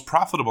 the most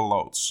profitable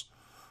loads,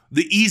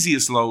 the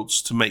easiest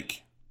loads to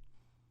make,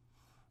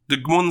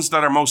 the ones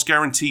that are most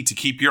guaranteed to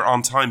keep your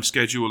on-time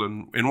schedule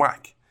in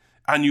whack,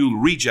 and you'll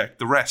reject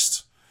the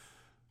rest.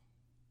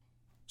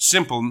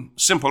 Simple,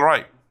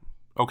 right?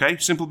 Okay,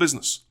 simple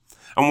business.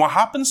 And what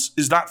happens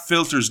is that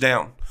filters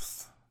down.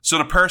 So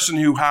the person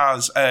who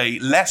has a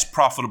less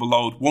profitable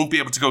load won't be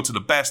able to go to the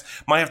best,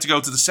 might have to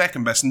go to the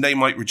second best and they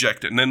might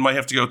reject it. And then might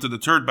have to go to the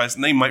third best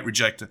and they might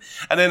reject it.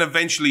 And then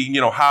eventually,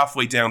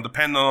 halfway down,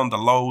 depending on the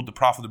load, the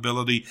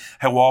profitability,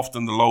 how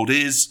often the load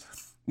is,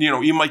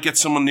 you might get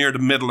someone near the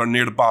middle or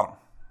near the bottom.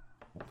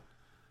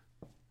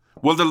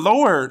 Well, the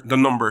lower the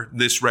number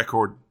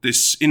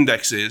this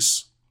index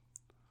is,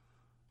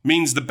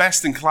 means the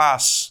best in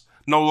class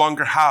no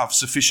longer have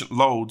sufficient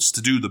loads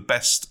to do the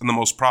best and the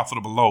most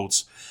profitable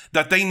loads,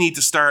 that they need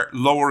to start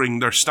lowering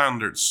their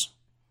standards.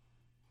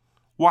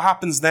 What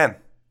happens then?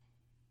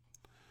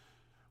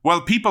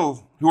 Well,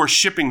 people who are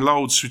shipping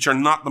loads which are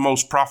not the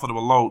most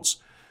profitable loads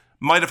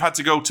might have had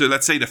to go to,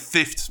 let's say, the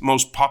 5th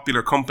most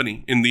popular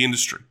company in the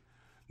industry.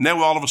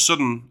 Now all of a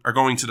sudden are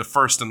going to the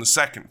 1st and the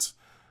 2nd.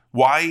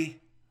 Why?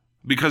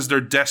 Because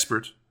they're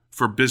desperate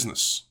for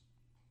business.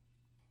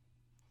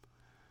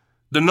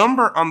 The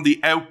number on the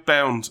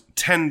outbound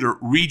tender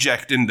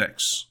reject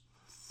index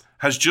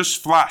has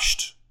just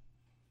flashed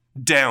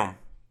down.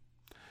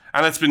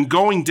 And it's been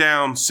going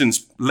down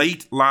since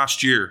late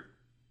last year.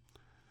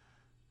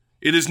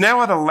 It is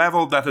now at a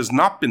level that has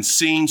not been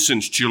seen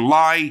since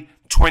July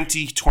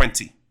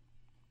 2020.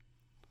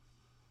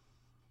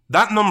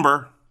 That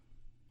number,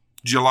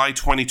 July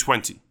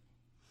 2020.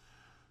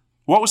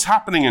 What was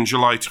happening in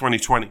July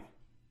 2020?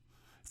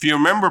 If you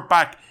remember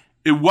back,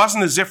 it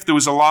wasn't as if there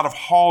was a lot of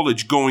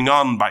haulage going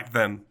on back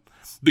then,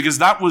 because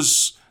that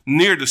was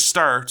near the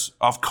start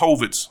of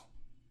COVID,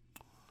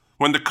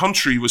 when the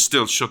country was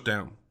still shut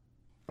down.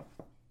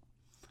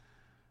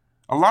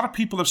 A lot of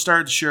people have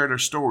started to share their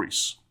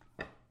stories.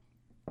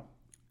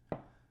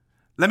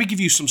 Let me give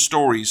you some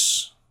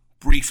stories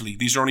briefly.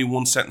 These are only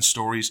one-sentence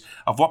stories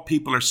of what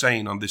people are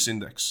saying on this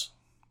index.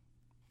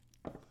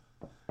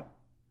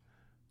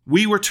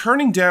 We were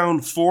turning down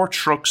 4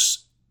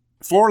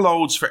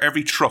 loads for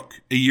every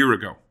truck a year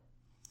ago.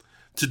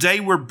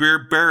 Today, we're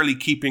barely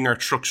keeping our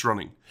trucks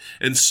running.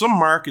 In some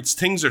markets,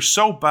 things are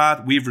so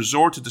bad, we've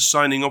resorted to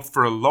signing up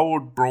for a lower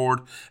board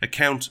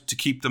account to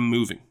keep them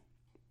moving.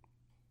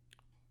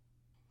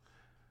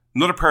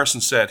 Another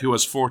person said, who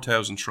has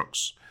 4,000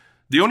 trucks,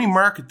 the only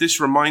market this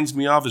reminds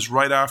me of is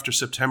right after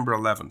September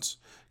 11th.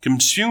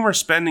 Consumer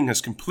spending has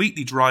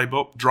completely dried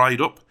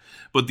up,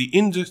 but the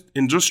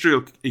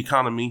industrial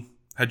economy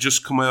had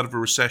just come out of a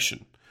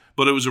recession.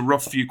 But it was a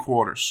rough few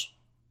quarters.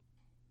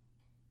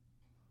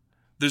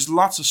 There's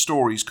lots of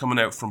stories coming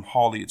out from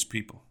haulage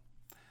people.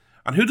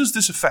 And who does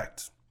this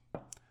affect?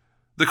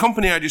 The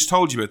company I just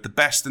told you about, the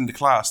best in the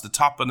class, the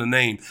top of the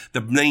name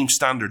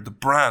standard, the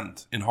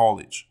brand in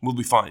haulage, will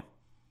be fine.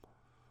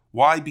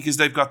 Why? Because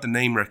they've got the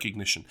name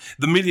recognition.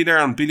 The millionaire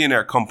and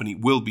billionaire company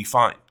will be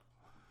fine.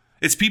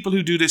 It's people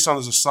who do this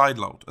as a side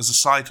load, as a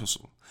side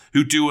hustle,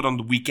 who do it on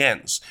the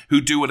weekends, who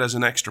do it as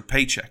an extra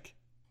paycheck.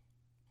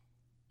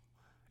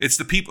 It's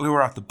the people who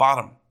are at the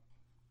bottom,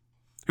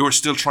 who are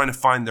still trying to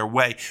find their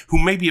way, who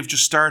maybe have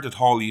just started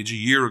haulage a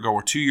year ago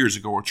or 2 years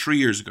ago or 3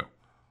 years ago.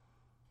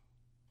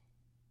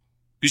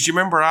 Because you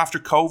remember after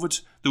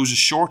COVID, there was a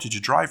shortage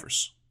of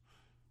drivers.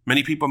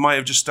 Many people might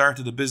have just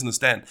started a business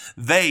then.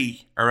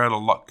 They are out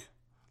of luck.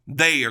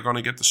 They are going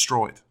to get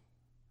destroyed.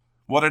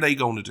 What are they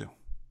going to do?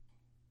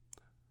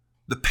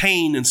 The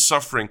pain and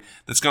suffering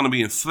that's going to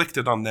be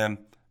inflicted on them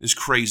is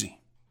crazy.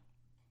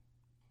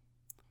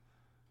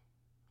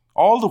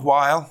 All the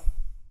while,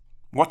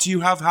 what do you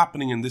have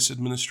happening in this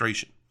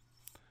administration?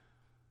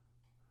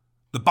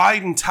 The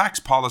Biden tax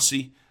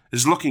policy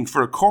is looking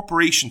for a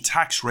corporation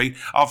tax rate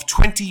of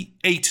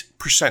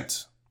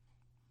 28%.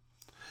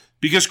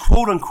 Because,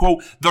 quote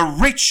unquote, the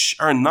rich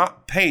are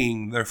not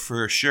paying their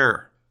fair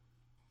share.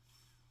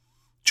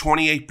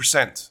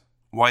 28%.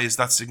 Why is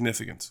that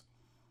significant?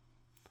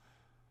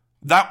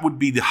 That would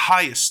be the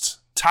highest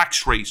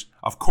tax rate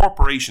of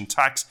corporation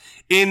tax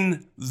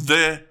in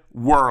the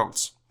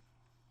world.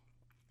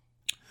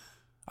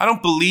 I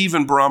don't believe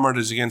in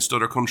barometers against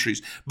other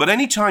countries, but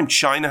anytime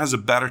China has a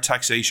better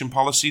taxation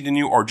policy than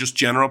you, or just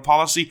general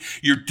policy,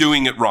 you're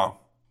doing it wrong.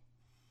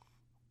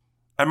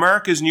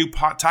 America's new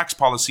tax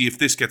policy, if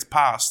this gets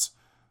passed,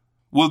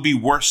 will be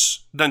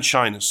worse than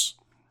China's.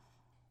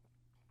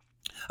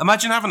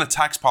 Imagine having a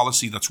tax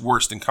policy that's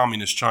worse than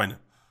communist China.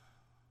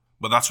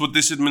 But that's what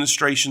this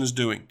administration is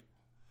doing.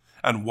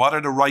 And what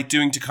are the right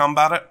doing to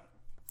combat it?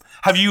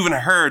 Have you even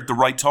heard the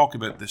right talk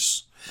about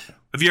this?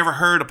 Have you ever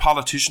heard a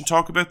politician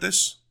talk about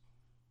this?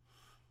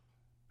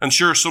 And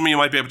sure, some of you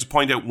might be able to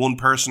point out one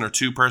person or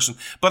two person,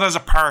 but as a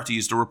party,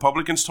 is the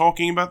Republicans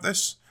talking about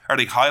this? Are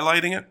they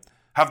highlighting it?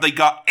 Have they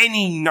got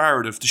any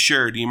narrative to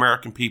share the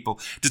American people,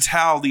 to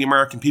tell the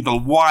American people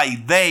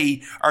why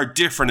they are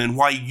different and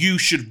why you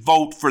should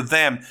vote for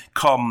them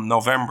come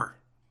November?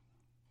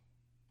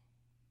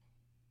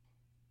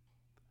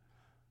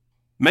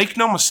 Make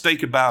no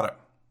mistake about it.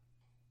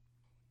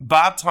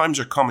 Bad times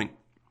are coming.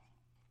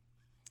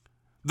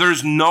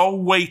 There's no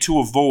way to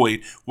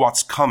avoid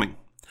what's coming.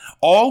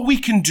 All we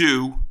can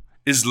do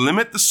is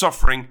limit the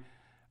suffering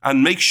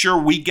and make sure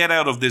we get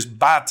out of this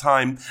bad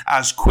time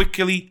as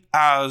quickly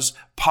as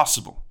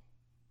possible.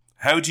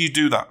 How do you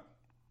do that?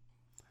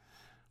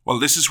 Well,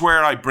 this is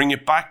where I bring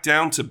it back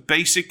down to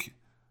basic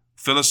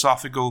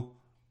philosophical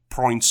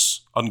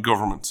points on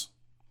government.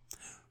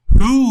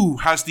 Who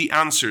has the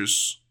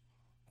answers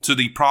to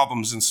the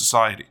problems in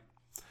society?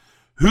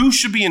 Who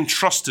should be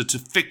entrusted to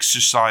fix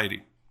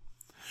society?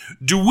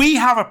 Do we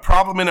have a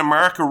problem in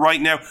America right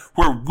now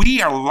where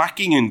we are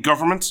lacking in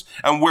government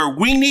and where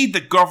we need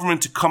the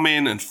government to come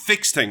in and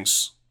fix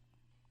things?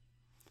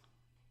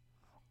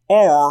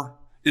 Or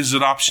is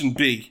it option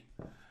B?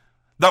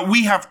 That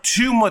we have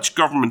too much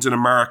government in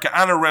America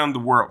and around the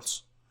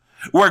world,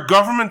 where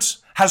government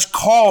has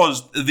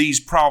caused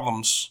these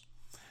problems,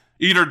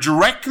 either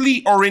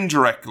directly or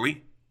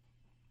indirectly.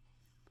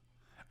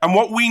 And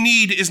what we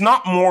need is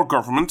not more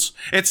government.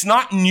 It's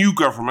not new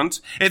government.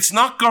 It's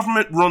not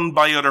government run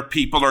by other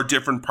people or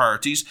different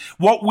parties.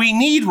 What we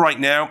need right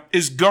now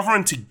is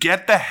government to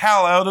get the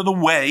hell out of the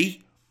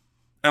way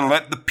and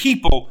let the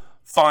people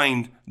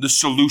find the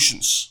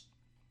solutions.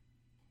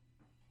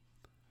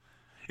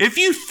 If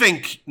you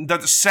think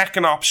that the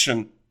second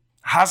option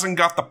hasn't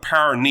got the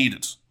power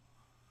needed,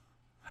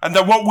 and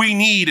that what we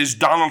need is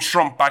Donald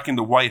Trump back in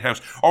the White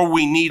House, or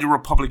we need a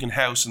Republican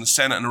House and the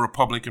Senate and a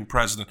Republican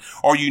president,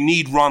 or you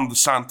need Ron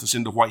DeSantis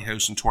in the White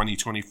House in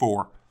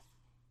 2024.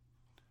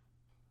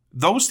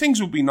 Those things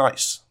would be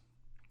nice,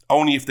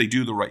 only if they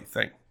do the right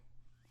thing.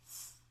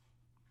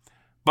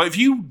 But if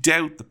you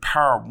doubt the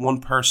power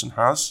one person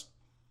has,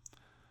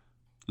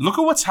 look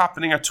at what's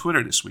happening at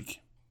Twitter this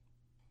week.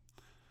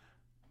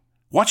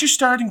 What you're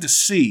starting to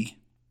see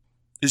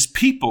is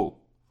people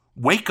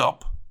wake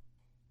up,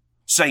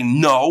 say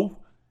no,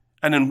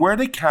 and then where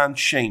they can,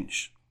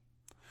 change.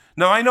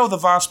 Now, I know the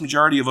vast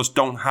majority of us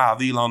don't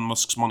have Elon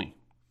Musk's money.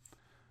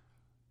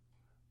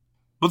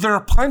 But there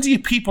are plenty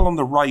of people on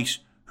the right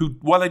who,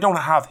 while they don't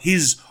have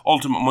his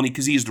ultimate money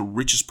because he is the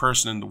richest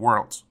person in the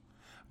world,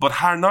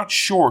 but are not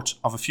short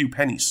of a few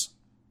pennies.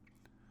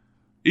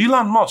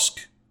 Elon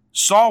Musk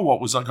saw what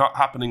was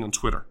happening on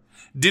Twitter,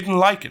 didn't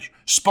like it,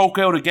 spoke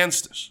out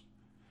against it.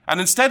 And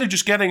instead of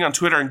just getting on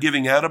Twitter and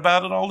giving out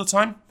about it all the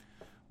time,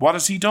 what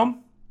has he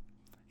done?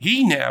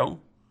 He now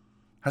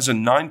has a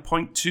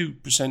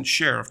 9.2%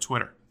 share of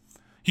Twitter.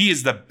 He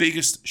is the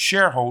biggest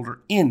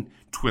shareholder in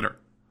Twitter.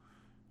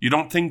 You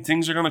don't think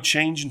things are going to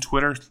change in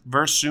Twitter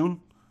very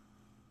soon?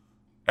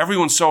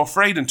 Everyone's so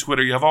afraid in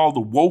Twitter. You have all the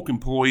woke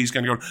employees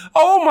going to go,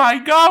 oh my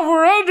God,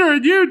 we're under a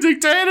new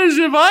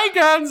dictatorship. I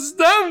can't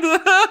stand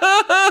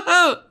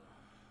it.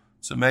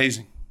 It's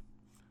amazing.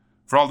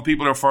 For all the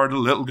people who are for the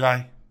little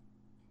guy.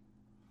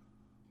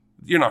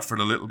 You're not for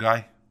the little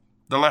guy.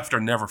 The left are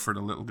never for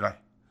the little guy.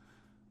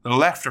 The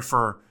left are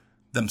for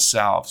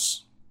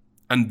themselves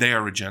and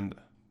their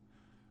agenda.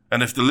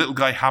 And if the little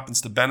guy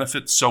happens to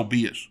benefit, so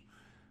be it.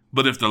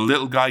 But if the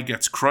little guy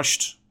gets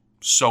crushed,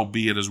 so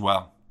be it as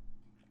well.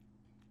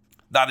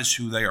 That is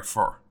who they are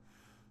for.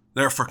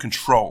 They're for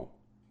control.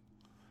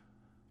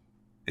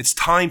 It's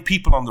time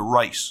people on the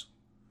right,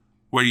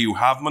 where you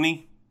have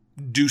money,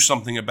 do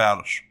something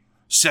about it.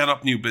 Set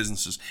up new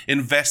businesses.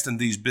 Invest in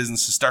these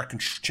businesses. Start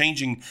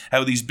changing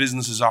how these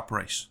businesses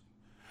operate.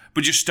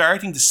 But you're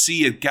starting to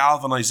see a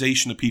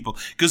galvanization of people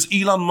because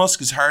Elon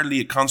Musk is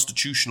hardly a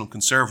constitutional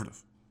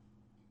conservative.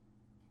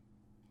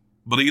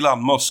 But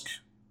Elon Musk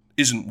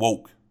isn't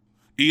woke.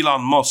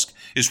 Elon Musk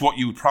is what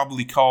you would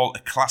probably call a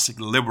classic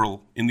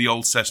liberal in the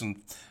old-fashioned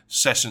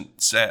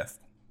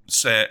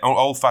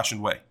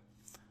way.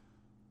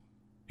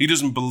 He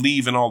doesn't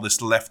believe in all this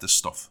leftist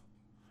stuff,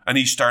 and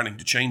he's starting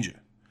to change it.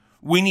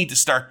 We need to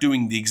start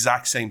doing the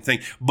exact same thing,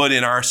 but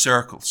in our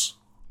circles.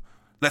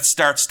 Let's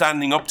start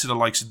standing up to the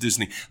likes of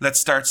Disney.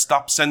 Let's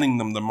stop sending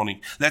them the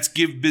money. Let's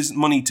give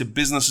money to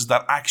businesses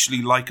that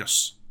actually like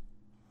us.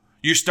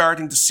 You're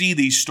starting to see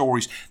these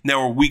stories. Now,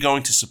 are we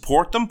going to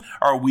support them,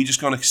 or are we just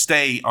going to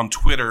stay on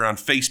Twitter and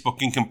Facebook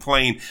and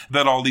complain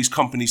about all these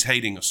companies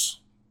hating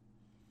us?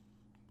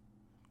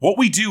 What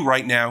we do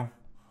right now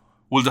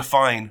will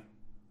define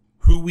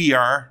who we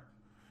are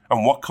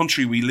and what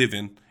country we live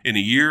in a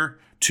year,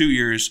 2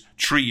 years,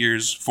 3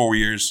 years, 4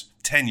 years,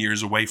 10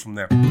 years away from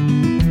now.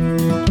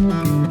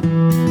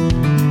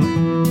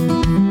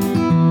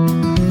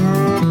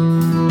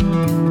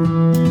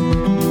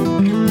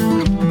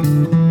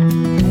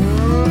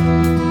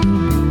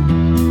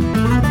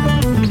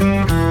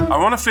 I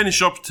want to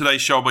finish up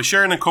today's show by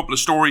sharing a couple of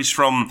stories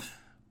from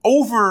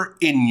over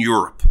in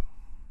Europe.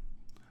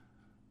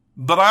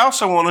 But I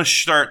also want to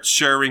start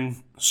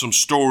sharing some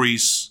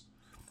stories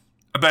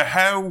about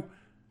how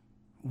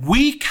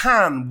we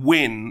can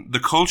win the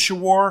culture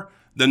war,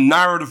 the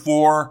narrative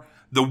war,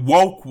 the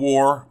woke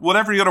war,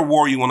 whatever other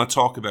war you want to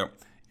talk about,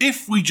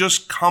 if we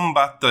just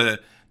combat the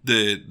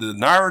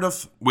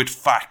narrative with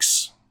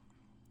facts.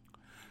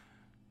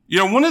 You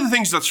know, one of the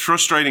things that's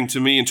frustrating to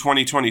me in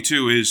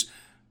 2022 is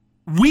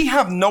we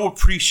have no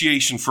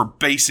appreciation for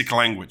basic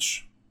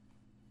language.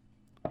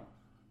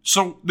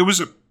 So there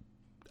was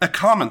a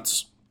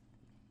comment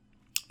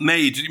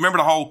made. Do you remember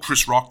the whole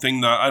Chris Rock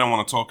thing that I don't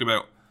want to talk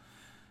about?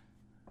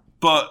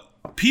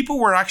 But people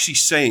were actually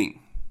saying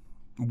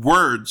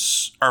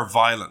words are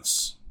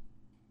violence.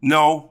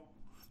 No,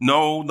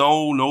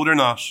 they're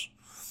not.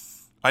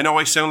 I know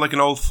I sound like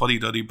an old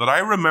fuddy-duddy, but I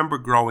remember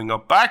growing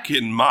up back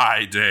in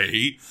my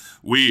day,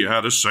 we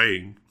had a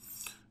saying.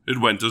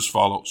 It went as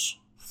follows.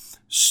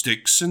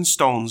 Sticks and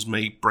stones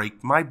may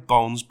break my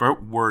bones,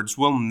 but words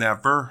will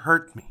never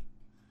hurt me.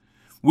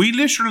 We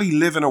literally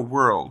live in a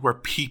world where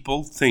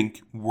people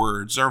think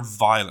words are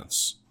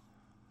violence.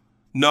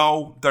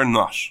 No, they're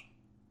not.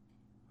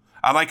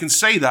 And I can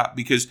say that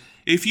because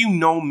if you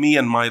know me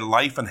and my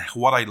life and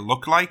what I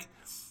look like,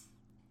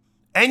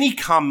 any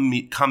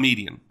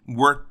comedian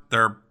worth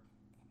their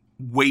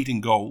weight in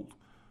gold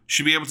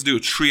should be able to do a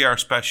 3-hour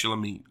special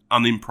on me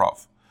on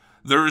improv.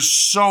 There is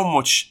so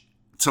much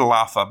to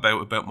laugh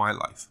about my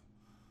life.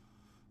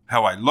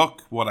 How I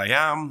look, what I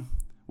am,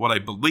 what I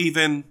believe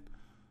in.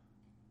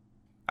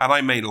 And I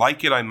may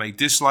like it, I may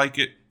dislike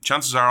it.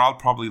 Chances are I'll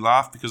probably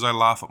laugh because I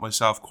laugh at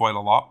myself quite a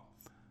lot.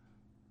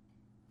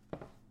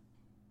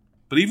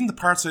 But even the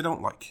parts I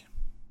don't like,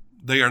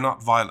 they are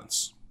not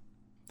violence.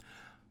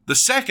 The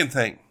second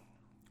thing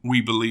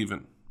we believe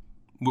in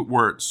with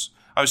words.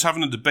 I was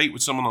having a debate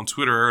with someone on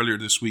Twitter earlier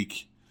this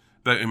week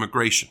about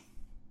immigration.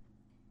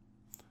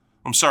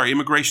 I'm sorry,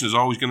 immigration is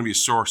always going to be a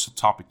sore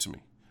topic to me.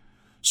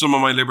 Some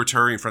of my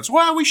libertarian friends,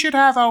 well, we should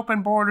have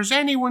open borders,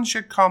 anyone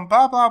should come,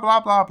 blah, blah,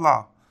 blah, blah,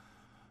 blah.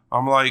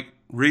 I'm like,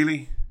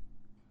 really?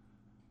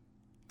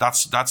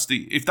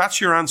 If that's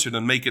your answer,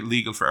 then make it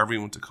legal for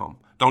everyone to come.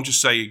 Don't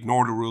just say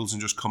ignore the rules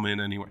and just come in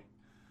anyway.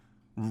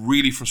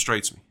 Really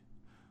frustrates me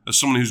as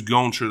someone who's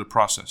going through the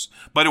process.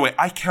 By the way,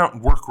 I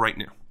can't work right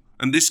now,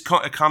 and this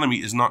economy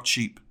is not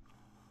cheap.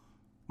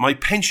 My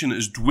pension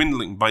is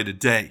dwindling by the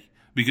day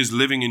because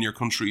living in your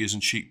country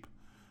isn't cheap,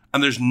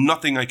 and there's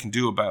nothing I can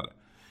do about it.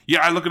 Yeah,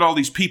 I look at all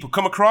these people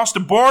come across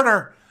the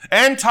border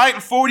and Title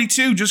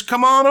 42, just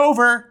come on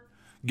over,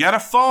 get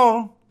a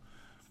phone.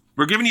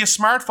 We're giving you a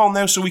smartphone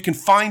now so we can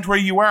find where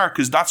you are,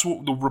 because that's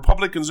what the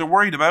Republicans are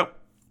worried about.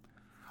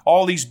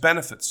 All these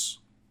benefits.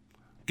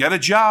 Get a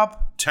job,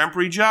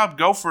 temporary job,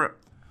 go for it.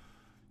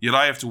 Yet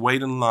I have to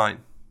wait in line.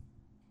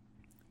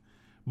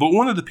 But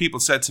one of the people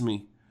said to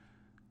me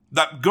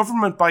that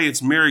government by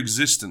its mere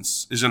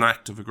existence is an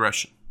act of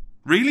aggression.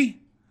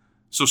 Really?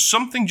 So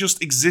something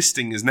just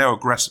existing is now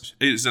aggressive,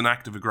 is an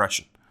act of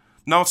aggression.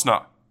 No, it's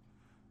not.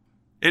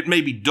 It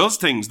maybe does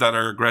things that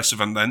are aggressive,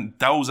 and then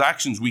those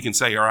actions we can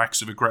say are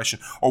acts of aggression,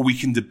 or we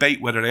can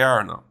debate whether they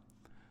are or not.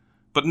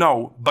 But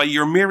no, by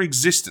your mere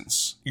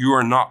existence, you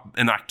are not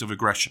an act of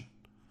aggression.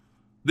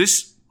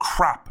 This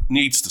crap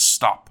needs to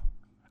stop,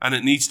 and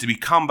it needs to be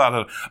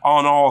combated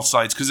on all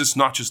sides, because it's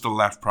not just a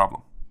left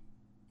problem.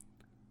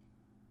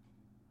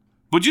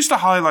 But just to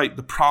highlight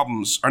the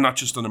problems are not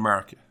just in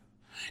America.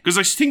 Because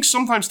I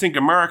sometimes think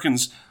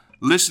Americans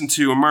listen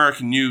to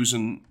American news,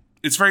 and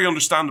it's very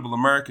understandable.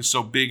 America is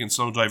so big and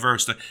so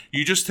diverse that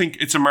you just think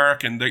it's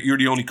American, that you're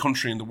the only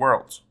country in the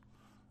world.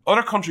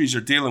 Other countries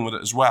are dealing with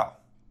it as well,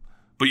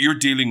 but you're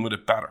dealing with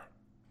it better.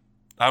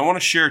 I want to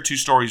share 2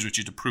 stories with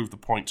you to prove the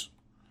point.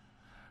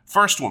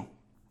 First one,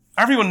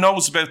 everyone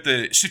knows about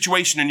the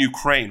situation in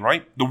Ukraine,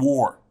 right? The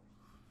war.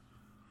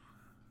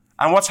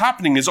 And what's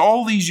happening is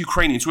all these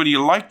Ukrainians, whether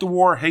you like the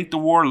war, hate the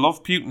war,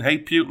 love Putin,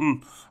 hate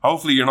Putin,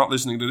 hopefully you're not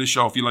listening to this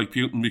show if you like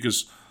Putin,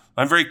 because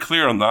I'm very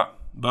clear on that,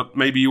 but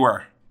maybe you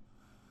are.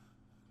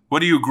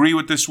 Whether you agree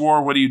with this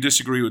war, whether you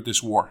disagree with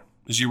this war,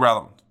 is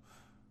irrelevant.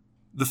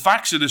 The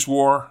facts of this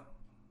war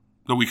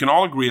that we can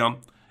all agree on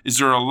is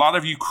there are a lot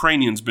of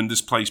Ukrainians been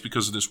displaced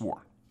because of this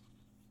war.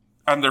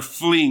 And they're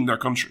fleeing their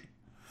country.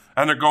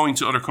 And they're going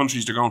to other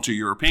countries. They're going to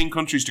European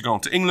countries. They're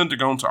going to England. They're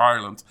going to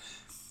Ireland.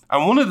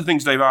 And one of the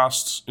things they've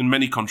asked in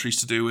many countries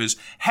to do is,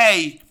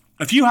 hey,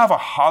 if you have a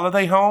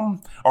holiday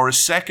home or a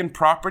second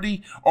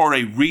property or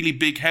a really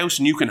big house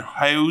and you can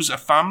house a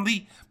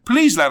family,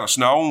 please let us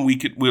know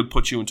and we'll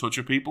put you in touch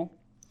with people.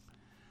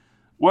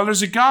 Well,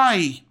 there's a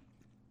guy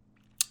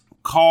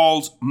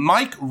called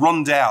Mike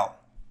Rundell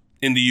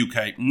in the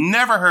UK.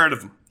 Never heard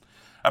of him.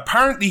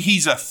 Apparently,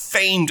 he's a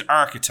famed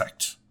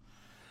architect.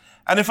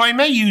 And if I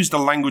may use the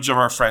language of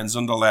our friends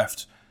on the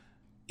left,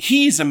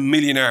 he's a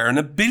millionaire and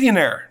a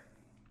billionaire.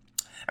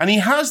 And he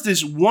has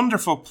this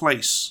wonderful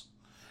place.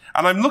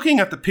 And I'm looking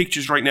at the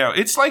pictures right now.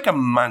 It's like a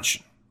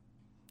mansion,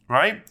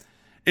 right?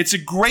 It's a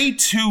grade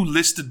 2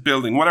 listed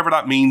building, whatever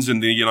that means in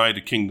the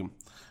United Kingdom.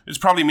 It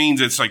probably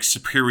means it's like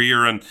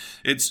superior, and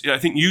I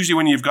think usually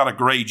when you've got a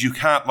grade, you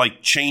can't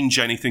like change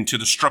anything to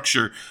the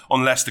structure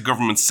unless the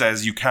government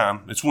says you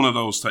can. It's one of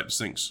those types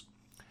of things.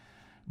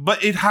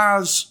 But it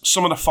has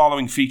some of the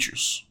following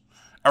features: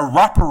 a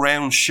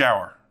wraparound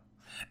shower,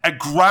 a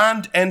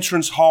grand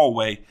entrance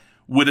hallway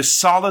with a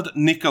solid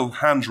nickel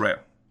handrail.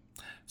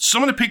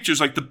 Some of the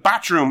pictures, like the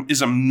bathroom,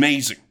 is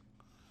amazing.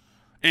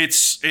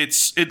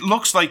 It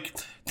looks like,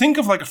 think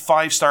of like a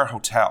 5-star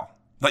hotel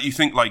that you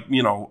think like,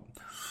 you know,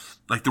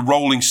 like the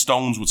Rolling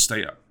Stones would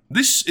stay at.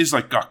 This is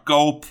like got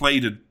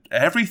gold-plated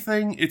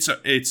everything.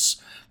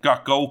 It's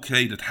got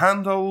gold-plated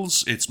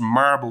handles. It's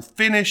marble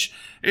finish.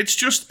 It's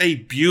just a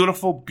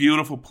beautiful,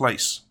 beautiful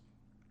place.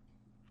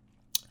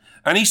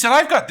 And he said,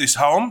 I've got this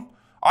home.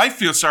 I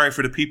feel sorry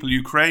for the people of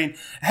Ukraine.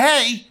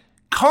 Hey,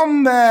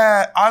 come,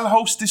 I'll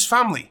host this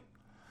family.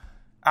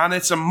 And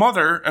it's a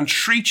mother and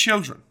 3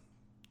 children.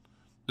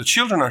 The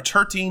children are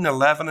 13,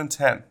 11, and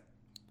 10.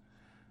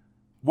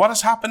 What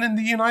has happened in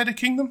the United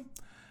Kingdom?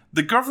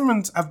 The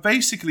government have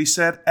basically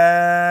said,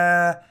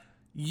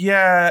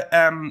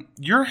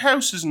 your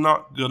house is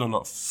not good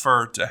enough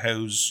to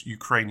house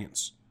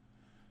Ukrainians.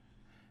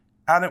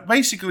 And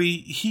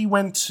he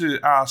went to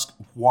ask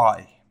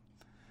why.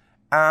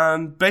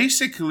 And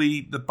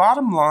basically, the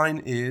bottom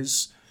line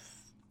is,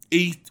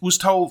 he was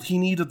told he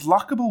needed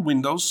lockable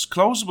windows,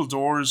 closable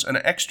doors,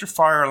 and extra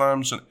fire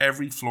alarms on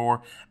every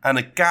floor, and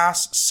a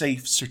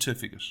gas-safe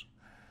certificate.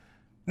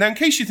 Now, in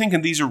case you're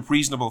thinking these are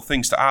reasonable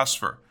things to ask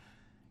for,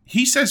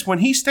 he says when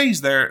he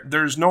stays there,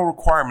 there's no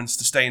requirements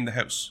to stay in the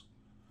house.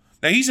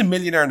 Now, he's a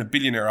millionaire and a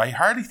billionaire. I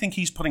hardly think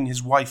he's putting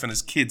his wife and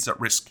his kids at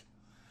risk.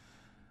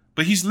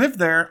 But he's lived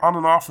there on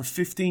and off for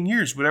 15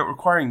 years without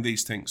requiring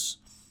these things.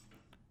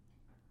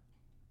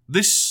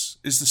 This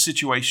is the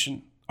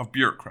situation of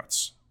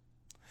bureaucrats.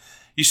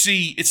 You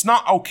see, it's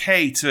not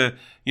okay to,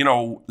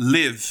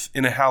 live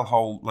in a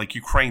hellhole like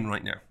Ukraine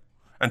right now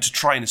and to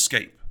try and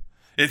escape.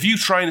 If you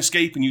try and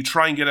escape and you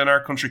try and get in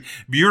our country,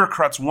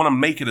 bureaucrats want to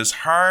make it as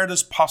hard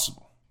as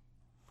possible.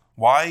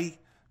 Why?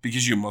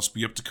 Because you must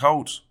be up to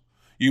code.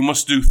 You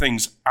must do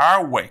things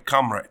our way,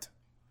 comrade.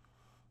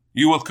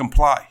 You will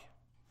comply.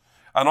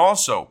 And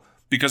also,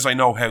 because I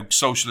know how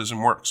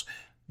socialism works,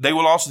 they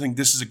will also think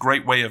this is a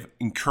great way of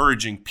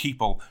encouraging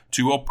people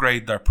to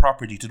upgrade their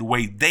property to the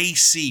way they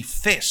see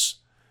fit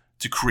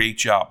to create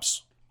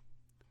jobs.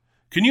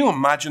 Can you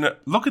imagine it?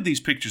 Look at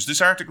these pictures.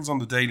 This article's on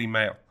the Daily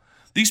Mail.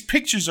 These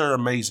pictures are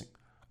amazing.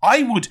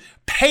 I would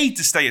pay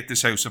to stay at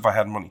this house if I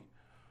had money.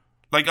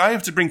 Like, I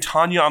have to bring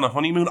Tanya on a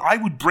honeymoon. I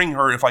would bring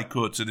her if I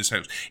could to this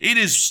house. It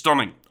is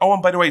stunning. Oh,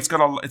 and by the way,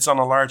 it's on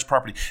a large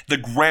property. The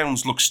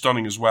grounds look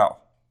stunning as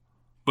well.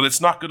 But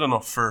it's not good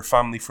enough for a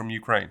family from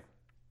Ukraine.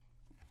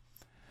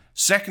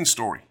 Second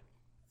story.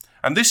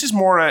 And this is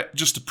more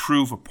just to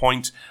prove a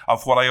point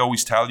of what I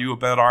always tell you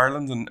about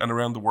Ireland and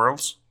around the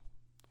world.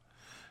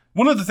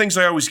 One of the things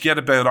I always get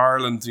about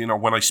Ireland,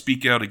 when I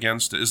speak out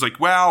against it, is like,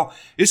 well,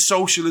 is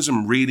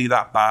socialism really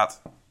that bad?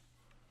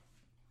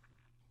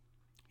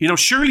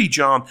 Surely,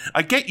 John,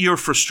 I get you're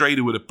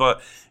frustrated with it,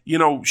 but,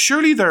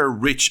 surely there are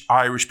rich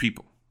Irish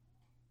people.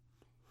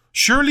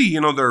 Surely,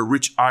 there are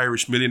rich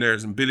Irish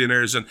millionaires and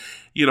billionaires and,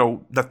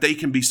 that they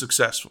can be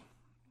successful.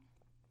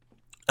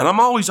 And I'm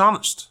always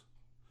honest.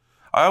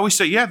 I always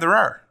say, yeah, there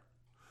are.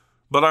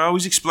 But I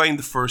always explain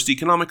the first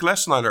economic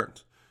lesson I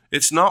learned.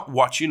 It's not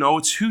what you know,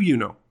 it's who you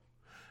know.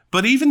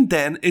 But even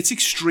then, it's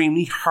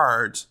extremely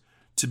hard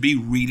to be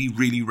really,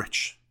 really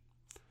rich.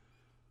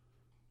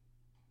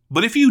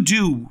 But if you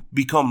do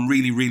become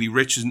really, really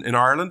rich in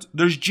Ireland,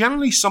 there's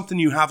generally something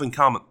you have in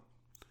common.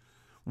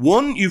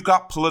 One, you've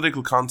got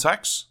political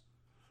contacts,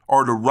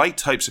 or the right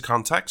types of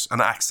contacts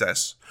and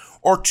access.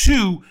 Or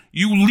 2,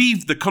 you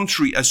leave the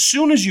country as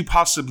soon as you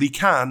possibly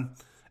can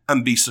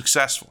and be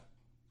successful.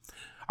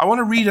 I want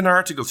to read an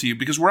article to you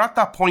because we're at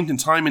that point in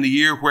time in the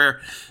year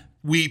where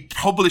we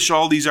publish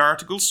all these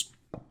articles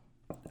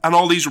and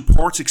all these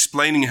reports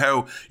explaining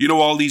how,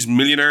 all these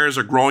millionaires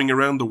are growing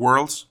around the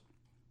world.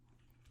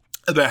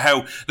 About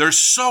how there's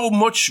so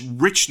much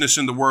richness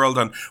in the world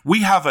and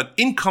we have an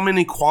income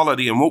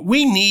inequality and what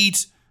we need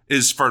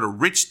is for the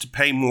rich to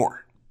pay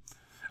more.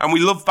 And we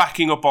love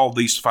backing up all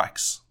these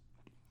facts.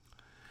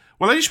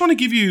 Well, I just want to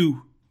give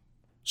you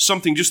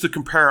something just to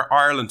compare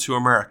Ireland to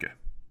America.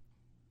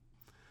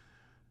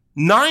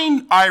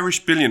 9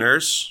 Irish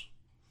billionaires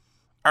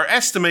are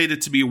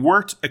estimated to be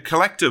worth a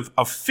collective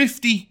of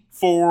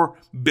 £54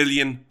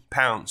 billion.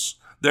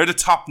 They're the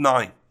top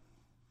 9.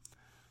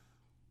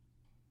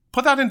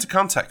 Put that into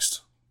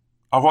context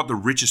of what the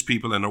richest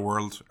people in the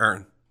world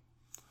earn.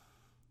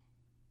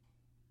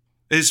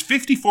 Is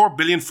 $54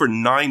 billion for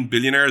 9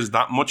 billionaires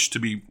that much to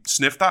be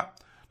sniffed at?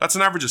 That's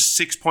an average of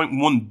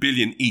 $6.1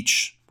 billion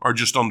each, or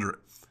just under it.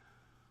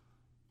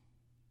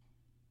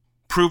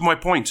 Prove my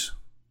point.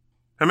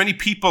 How many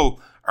people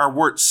are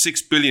worth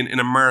 $6 billion in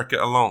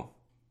America alone?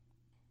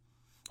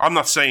 I'm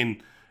not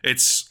saying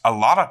it's a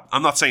lot.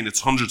 I'm not saying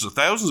it's hundreds of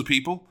thousands of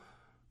people,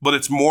 but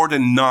it's more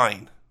than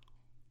 9.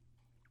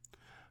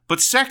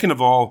 But second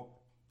of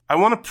all, I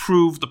want to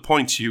prove the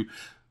point to you.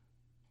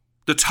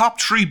 The top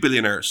 3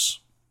 billionaires,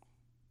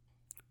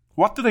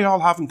 what do they all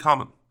have in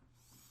common?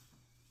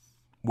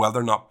 Well,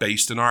 they're not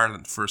based in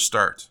Ireland, for a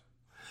start.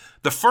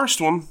 The first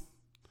one,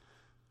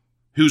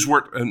 who's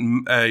worth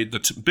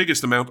the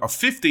biggest amount of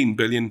 $15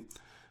 billion,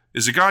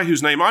 is a guy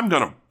whose name I'm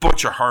going to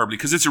butcher horribly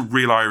because it's a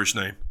real Irish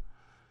name.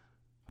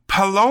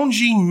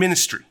 Palongi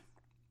Ministry.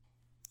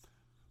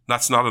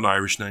 That's not an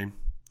Irish name.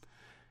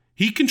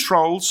 He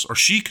controls, or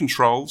she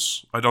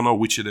controls, I don't know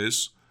which it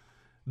is,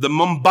 the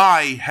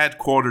Mumbai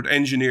headquartered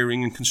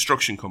engineering and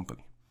construction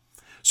company.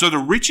 So the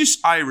richest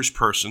Irish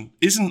person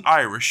isn't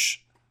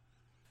Irish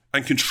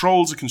and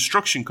controls a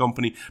construction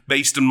company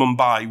based in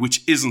Mumbai,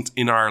 which isn't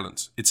in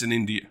Ireland. It's in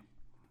India.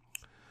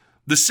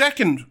 The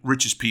second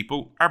richest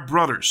people are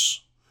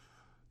brothers.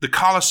 The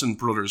Collison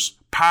brothers,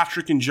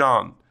 Patrick and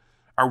John,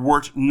 are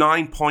worth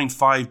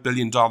 $9.5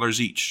 billion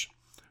each.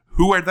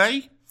 Who are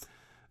they?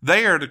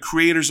 They are the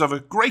creators of a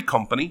great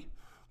company,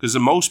 because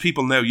most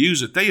people now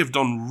use it. They have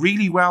done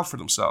really well for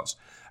themselves.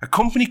 A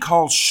company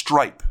called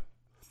Stripe.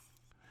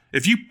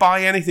 If you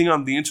buy anything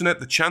on the internet,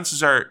 the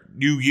chances are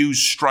you use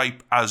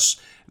Stripe as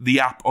the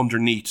app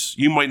underneath.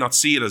 You might not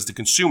see it as the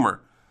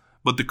consumer,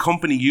 but the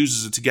company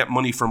uses it to get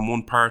money from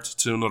one part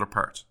to another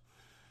part.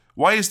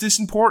 Why is this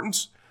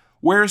important?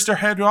 Where is their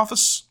head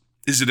office?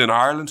 Is it in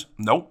Ireland?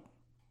 No.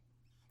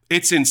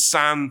 It's in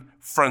San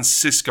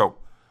Francisco.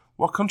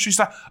 What country is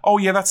that? Oh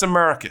yeah, that's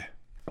America.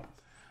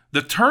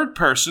 The third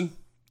person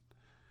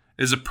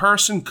is a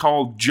person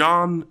called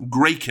John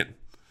Grayken.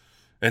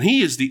 And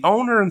he is the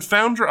owner and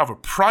founder of a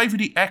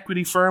private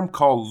equity firm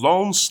called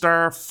Lone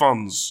Star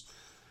Funds.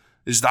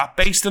 Is that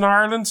based in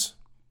Ireland?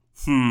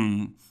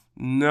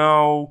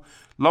 No.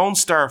 Lone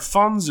Star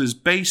Funds is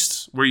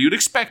based where you'd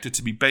expect it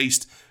to be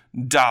based,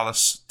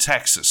 Dallas,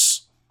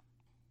 Texas.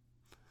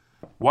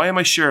 Why am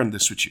I sharing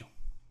this with you?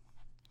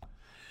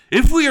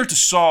 If we are to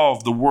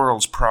solve the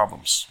world's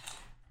problems,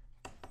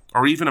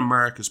 or even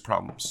America's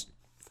problems,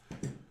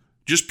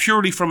 just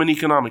purely from an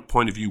economic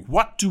point of view,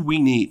 what do we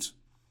need?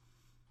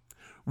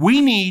 We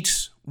need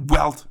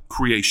wealth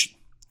creation.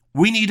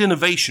 We need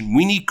innovation.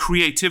 We need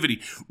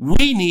creativity.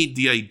 We need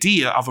the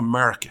idea of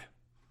America.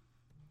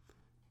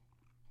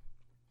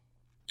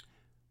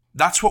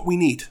 That's what we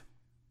need.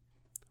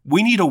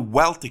 We need a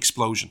wealth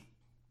explosion.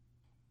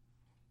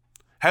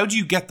 How do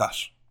you get that?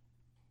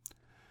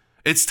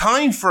 It's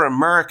time for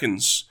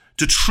Americans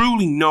to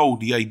truly know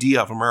the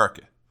idea of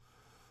America.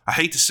 I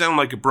hate to sound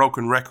like a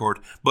broken record,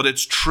 but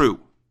it's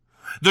true.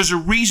 There's a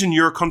reason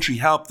your country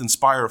helped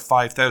inspire a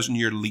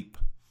 5,000-year leap.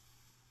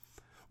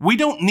 We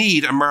don't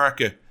need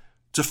America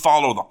to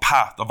follow the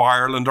path of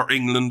Ireland or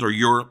England or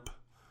Europe.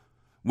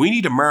 We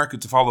need America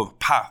to follow the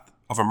path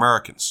of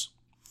Americans.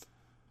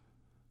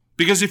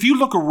 Because if you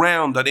look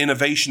around at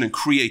innovation and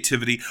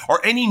creativity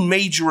or any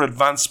major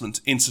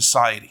advancement in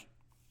society,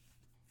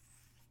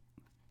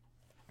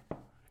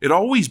 it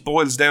always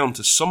boils down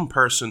to some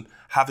person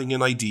having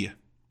an idea.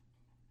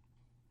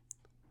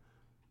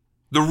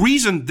 The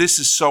reason this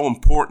is so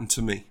important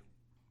to me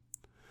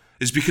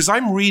is because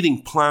I'm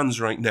reading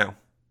plans right now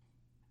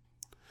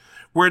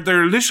where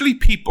there are literally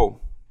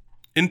people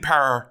in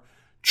power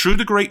through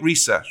the Great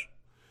Reset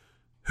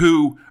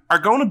who are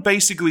going to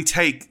basically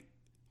take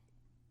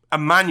a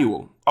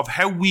manual of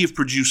how we have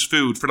produced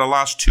food for the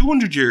last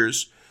 200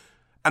 years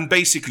and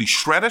basically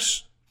shred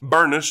it,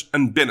 burn it,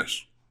 and bin it.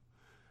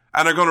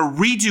 And are going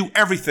to redo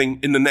everything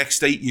in the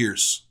next 8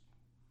 years.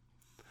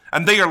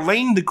 And they are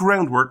laying the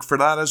groundwork for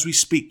that as we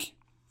speak.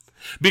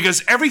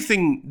 Because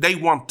everything they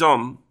want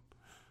done,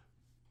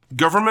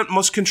 government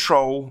must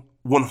control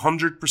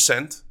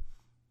 100%,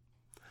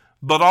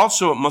 but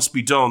also it must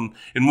be done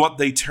in what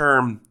they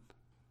term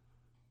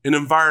an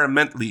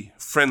environmentally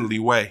friendly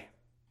way.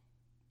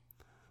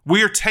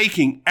 We are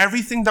taking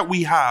everything that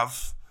we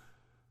have,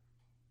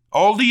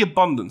 all the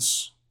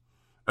abundance,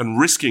 and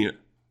risking it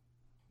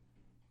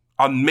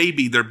on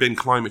maybe there been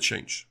climate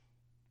change.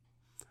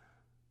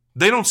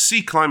 They don't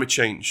see climate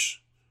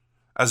change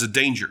as a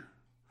danger.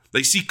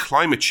 They see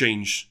climate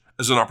change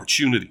as an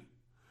opportunity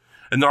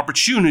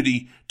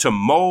to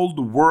mold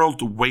the world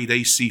the way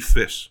they see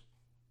fit.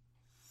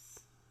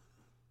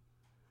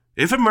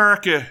 If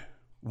America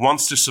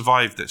wants to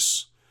survive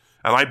this,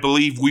 and I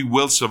believe we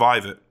will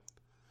survive it,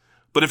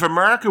 but if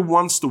America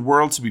wants the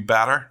world to be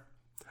better,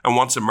 and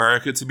wants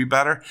America to be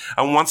better,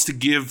 and wants to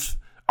give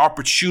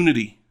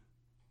opportunity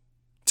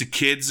to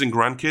kids and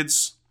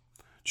grandkids,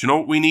 do you know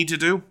what we need to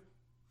do?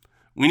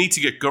 We need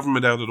to get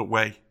government out of the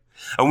way.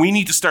 And we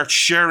need to start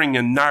sharing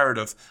a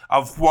narrative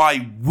of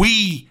why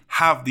we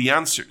have the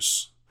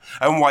answers.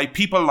 And why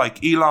people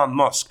like Elon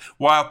Musk,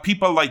 why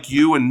people like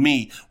you and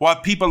me, why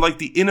people like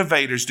the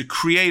innovators, the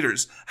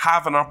creators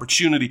have an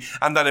opportunity.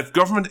 And that if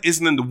government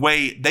isn't in the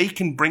way, they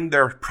can bring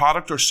their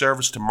product or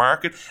service to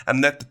market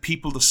and let the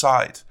people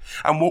decide.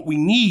 And what we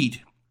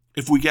need,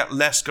 if we get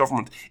less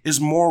government, is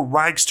more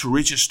rags to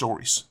riches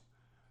stories.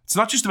 It's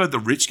not just about the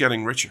rich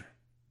getting richer.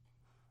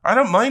 I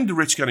don't mind the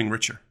rich getting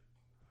richer.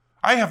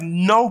 I have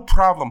no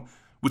problem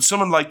with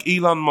someone like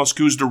Elon Musk,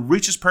 who's the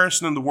richest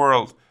person in the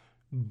world,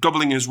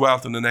 doubling his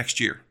wealth in the next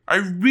year. I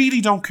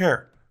really don't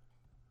care.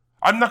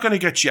 I'm not going to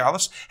get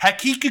jealous.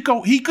 Heck, he could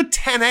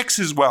 10x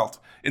his wealth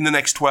in the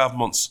next 12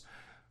 months.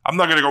 I'm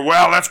not going to go,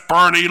 well, let's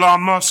burn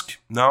Elon Musk.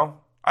 No,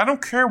 I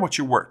don't care what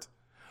you're worth.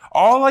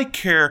 All I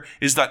care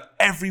is that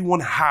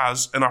everyone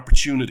has an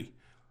opportunity.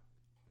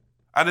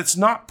 And it's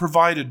not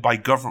provided by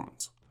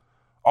government.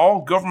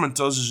 All government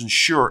does is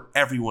ensure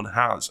everyone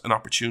has an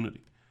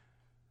opportunity.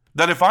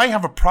 That if I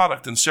have a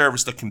product and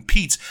service that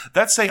competes,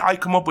 let's say I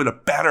come up with a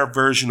better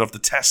version of the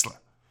Tesla.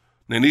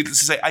 Now, needless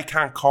to say, I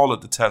can't call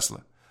it the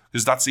Tesla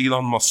because that's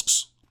Elon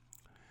Musk's.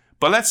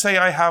 But let's say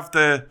I have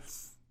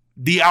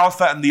the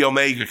Alpha and the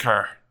Omega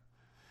car.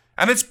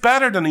 And it's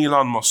better than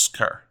Elon Musk's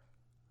car.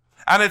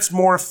 And it's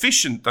more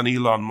efficient than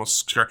Elon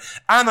Musk's car.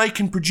 And I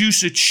can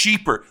produce it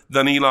cheaper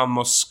than Elon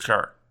Musk's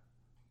car.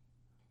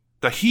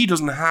 That he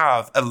doesn't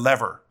have a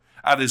lever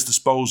at his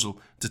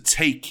disposal to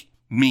take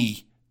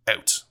me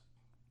out.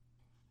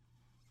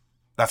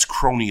 That's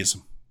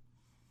cronyism.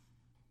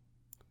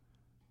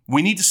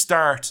 We need to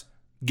start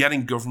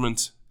getting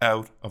government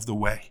out of the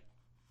way.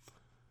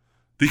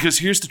 Because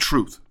here's the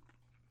truth.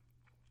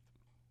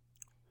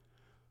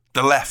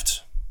 The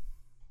left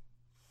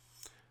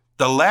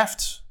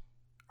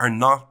are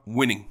not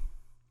winning.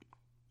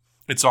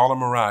 It's all a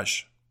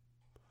mirage.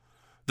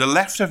 The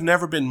left have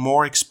never been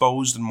more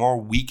exposed and more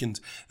weakened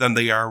than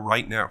they are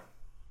right now.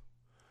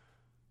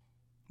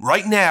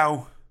 Right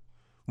now,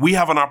 we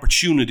have an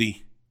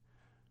opportunity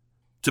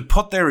to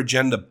put their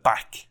agenda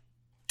back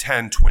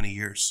 10, 20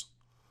 years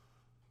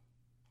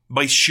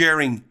by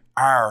sharing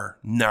our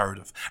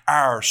narrative,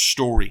 our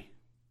story.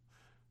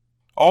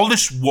 All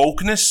this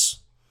wokeness,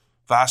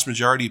 vast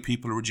majority of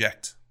people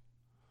reject.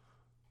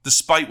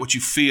 Despite what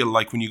you feel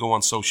like when you go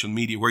on social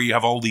media, where you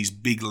have all these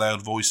big,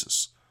 loud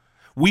voices.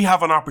 We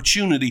have an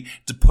opportunity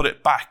to put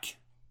it back.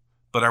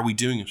 But are we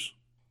doing it?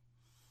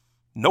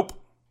 Nope.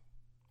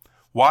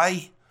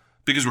 Why?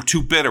 Because we're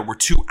too bitter, we're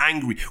too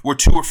angry, we're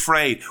too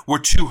afraid, we're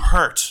too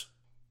hurt.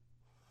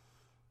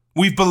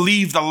 We've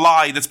believed a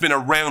lie that's been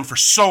around for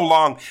so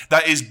long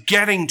that is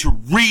getting to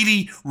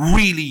really,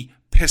 really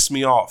piss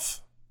me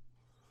off.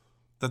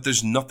 That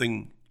there's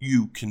nothing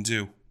you can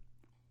do.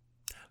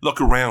 Look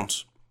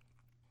around.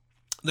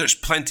 There's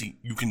plenty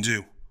you can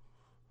do.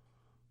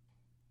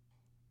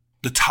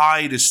 The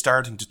tide is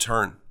starting to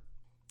turn.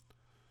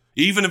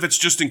 Even if it's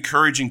just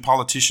encouraging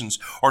politicians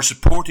or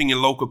supporting a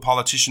local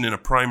politician in a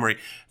primary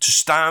to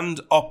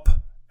stand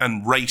up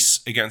and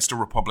race against a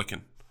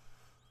Republican,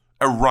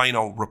 a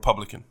rhino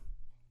Republican.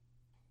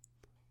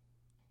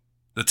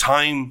 The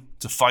time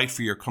to fight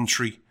for your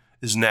country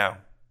is now.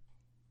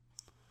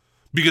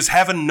 Because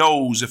heaven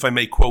knows, if I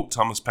may quote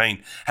Thomas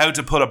Paine, how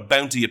to put a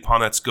bounty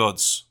upon its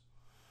goods.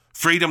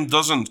 Freedom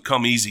doesn't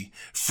come easy.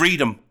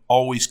 Freedom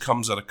always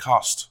comes at a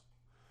cost.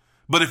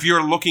 But if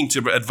you're looking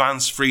to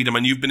advance freedom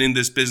and you've been in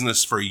this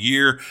business for a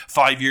year,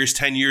 5 years,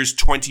 10 years,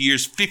 20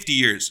 years, 50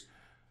 years,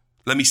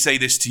 let me say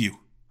this to you.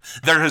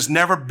 There has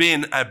never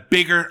been a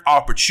bigger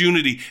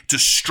opportunity to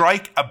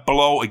strike a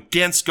blow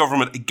against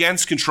government,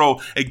 against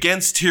control,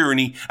 against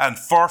tyranny, and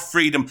for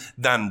freedom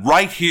than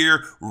right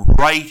here,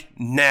 right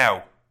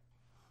now.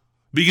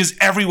 Because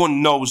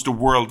everyone knows the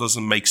world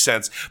doesn't make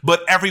sense,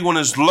 but everyone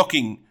is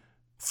looking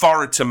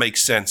for it to make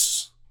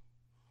sense.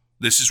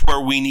 This is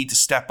where we need to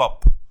step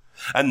up.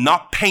 And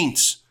not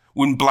paint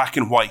in black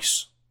and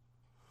white.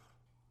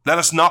 Let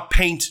us not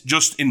paint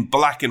just in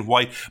black and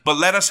white, but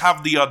let us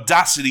have the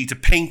audacity to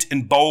paint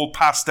in bold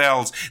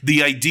pastels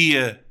the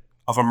idea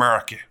of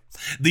America,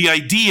 the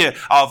idea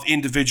of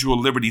individual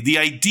liberty, the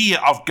idea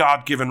of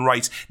God-given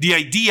rights, the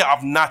idea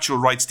of natural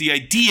rights, the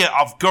idea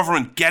of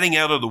government getting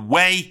out of the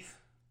way,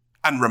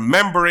 and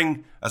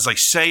remembering, as I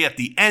say at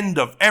the end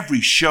of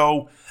every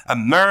show,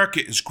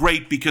 America is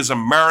great because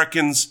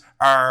Americans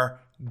are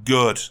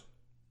good.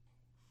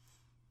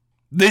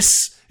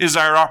 This is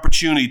our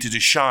opportunity to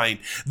shine.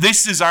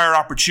 This is our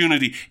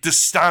opportunity to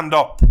stand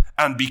up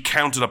and be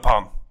counted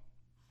upon.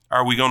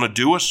 Are we going to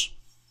do it?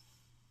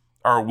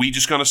 Or are we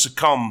just going to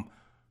succumb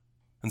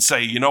and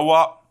say, you know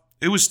what?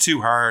 It was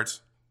too hard.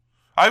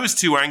 I was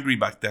too angry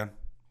back then.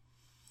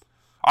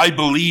 I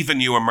believe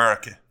in you,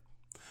 America.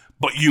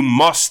 But you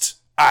must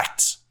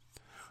act.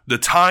 The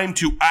time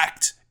to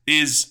act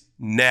is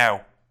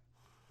now.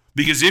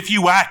 Because if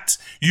you act,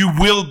 you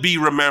will be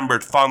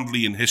remembered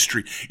fondly in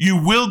history.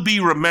 You will be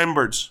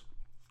remembered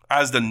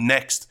as the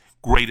next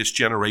greatest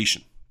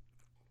generation.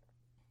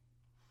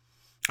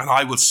 And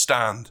I will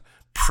stand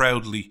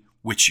proudly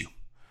with you,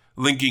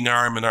 linking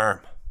arm in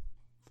arm,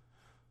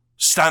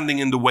 standing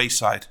in the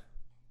wayside,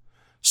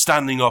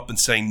 standing up and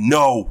saying,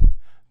 no,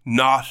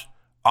 not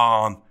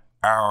on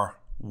our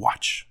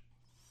watch.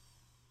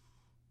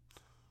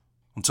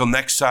 Until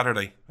next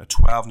Saturday at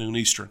 12 noon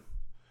Eastern,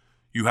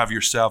 you have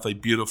yourself a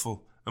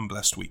beautiful and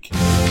blessed week.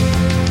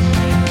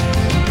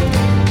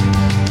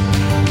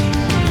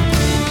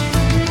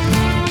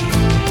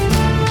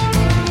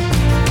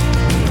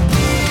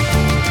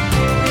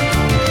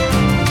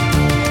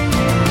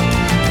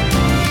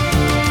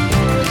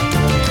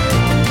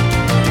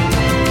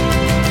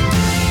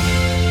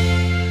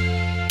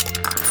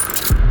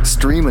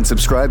 Stream and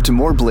subscribe to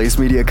more Blaze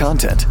Media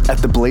content at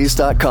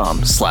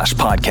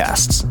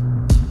theblaze.com/podcasts.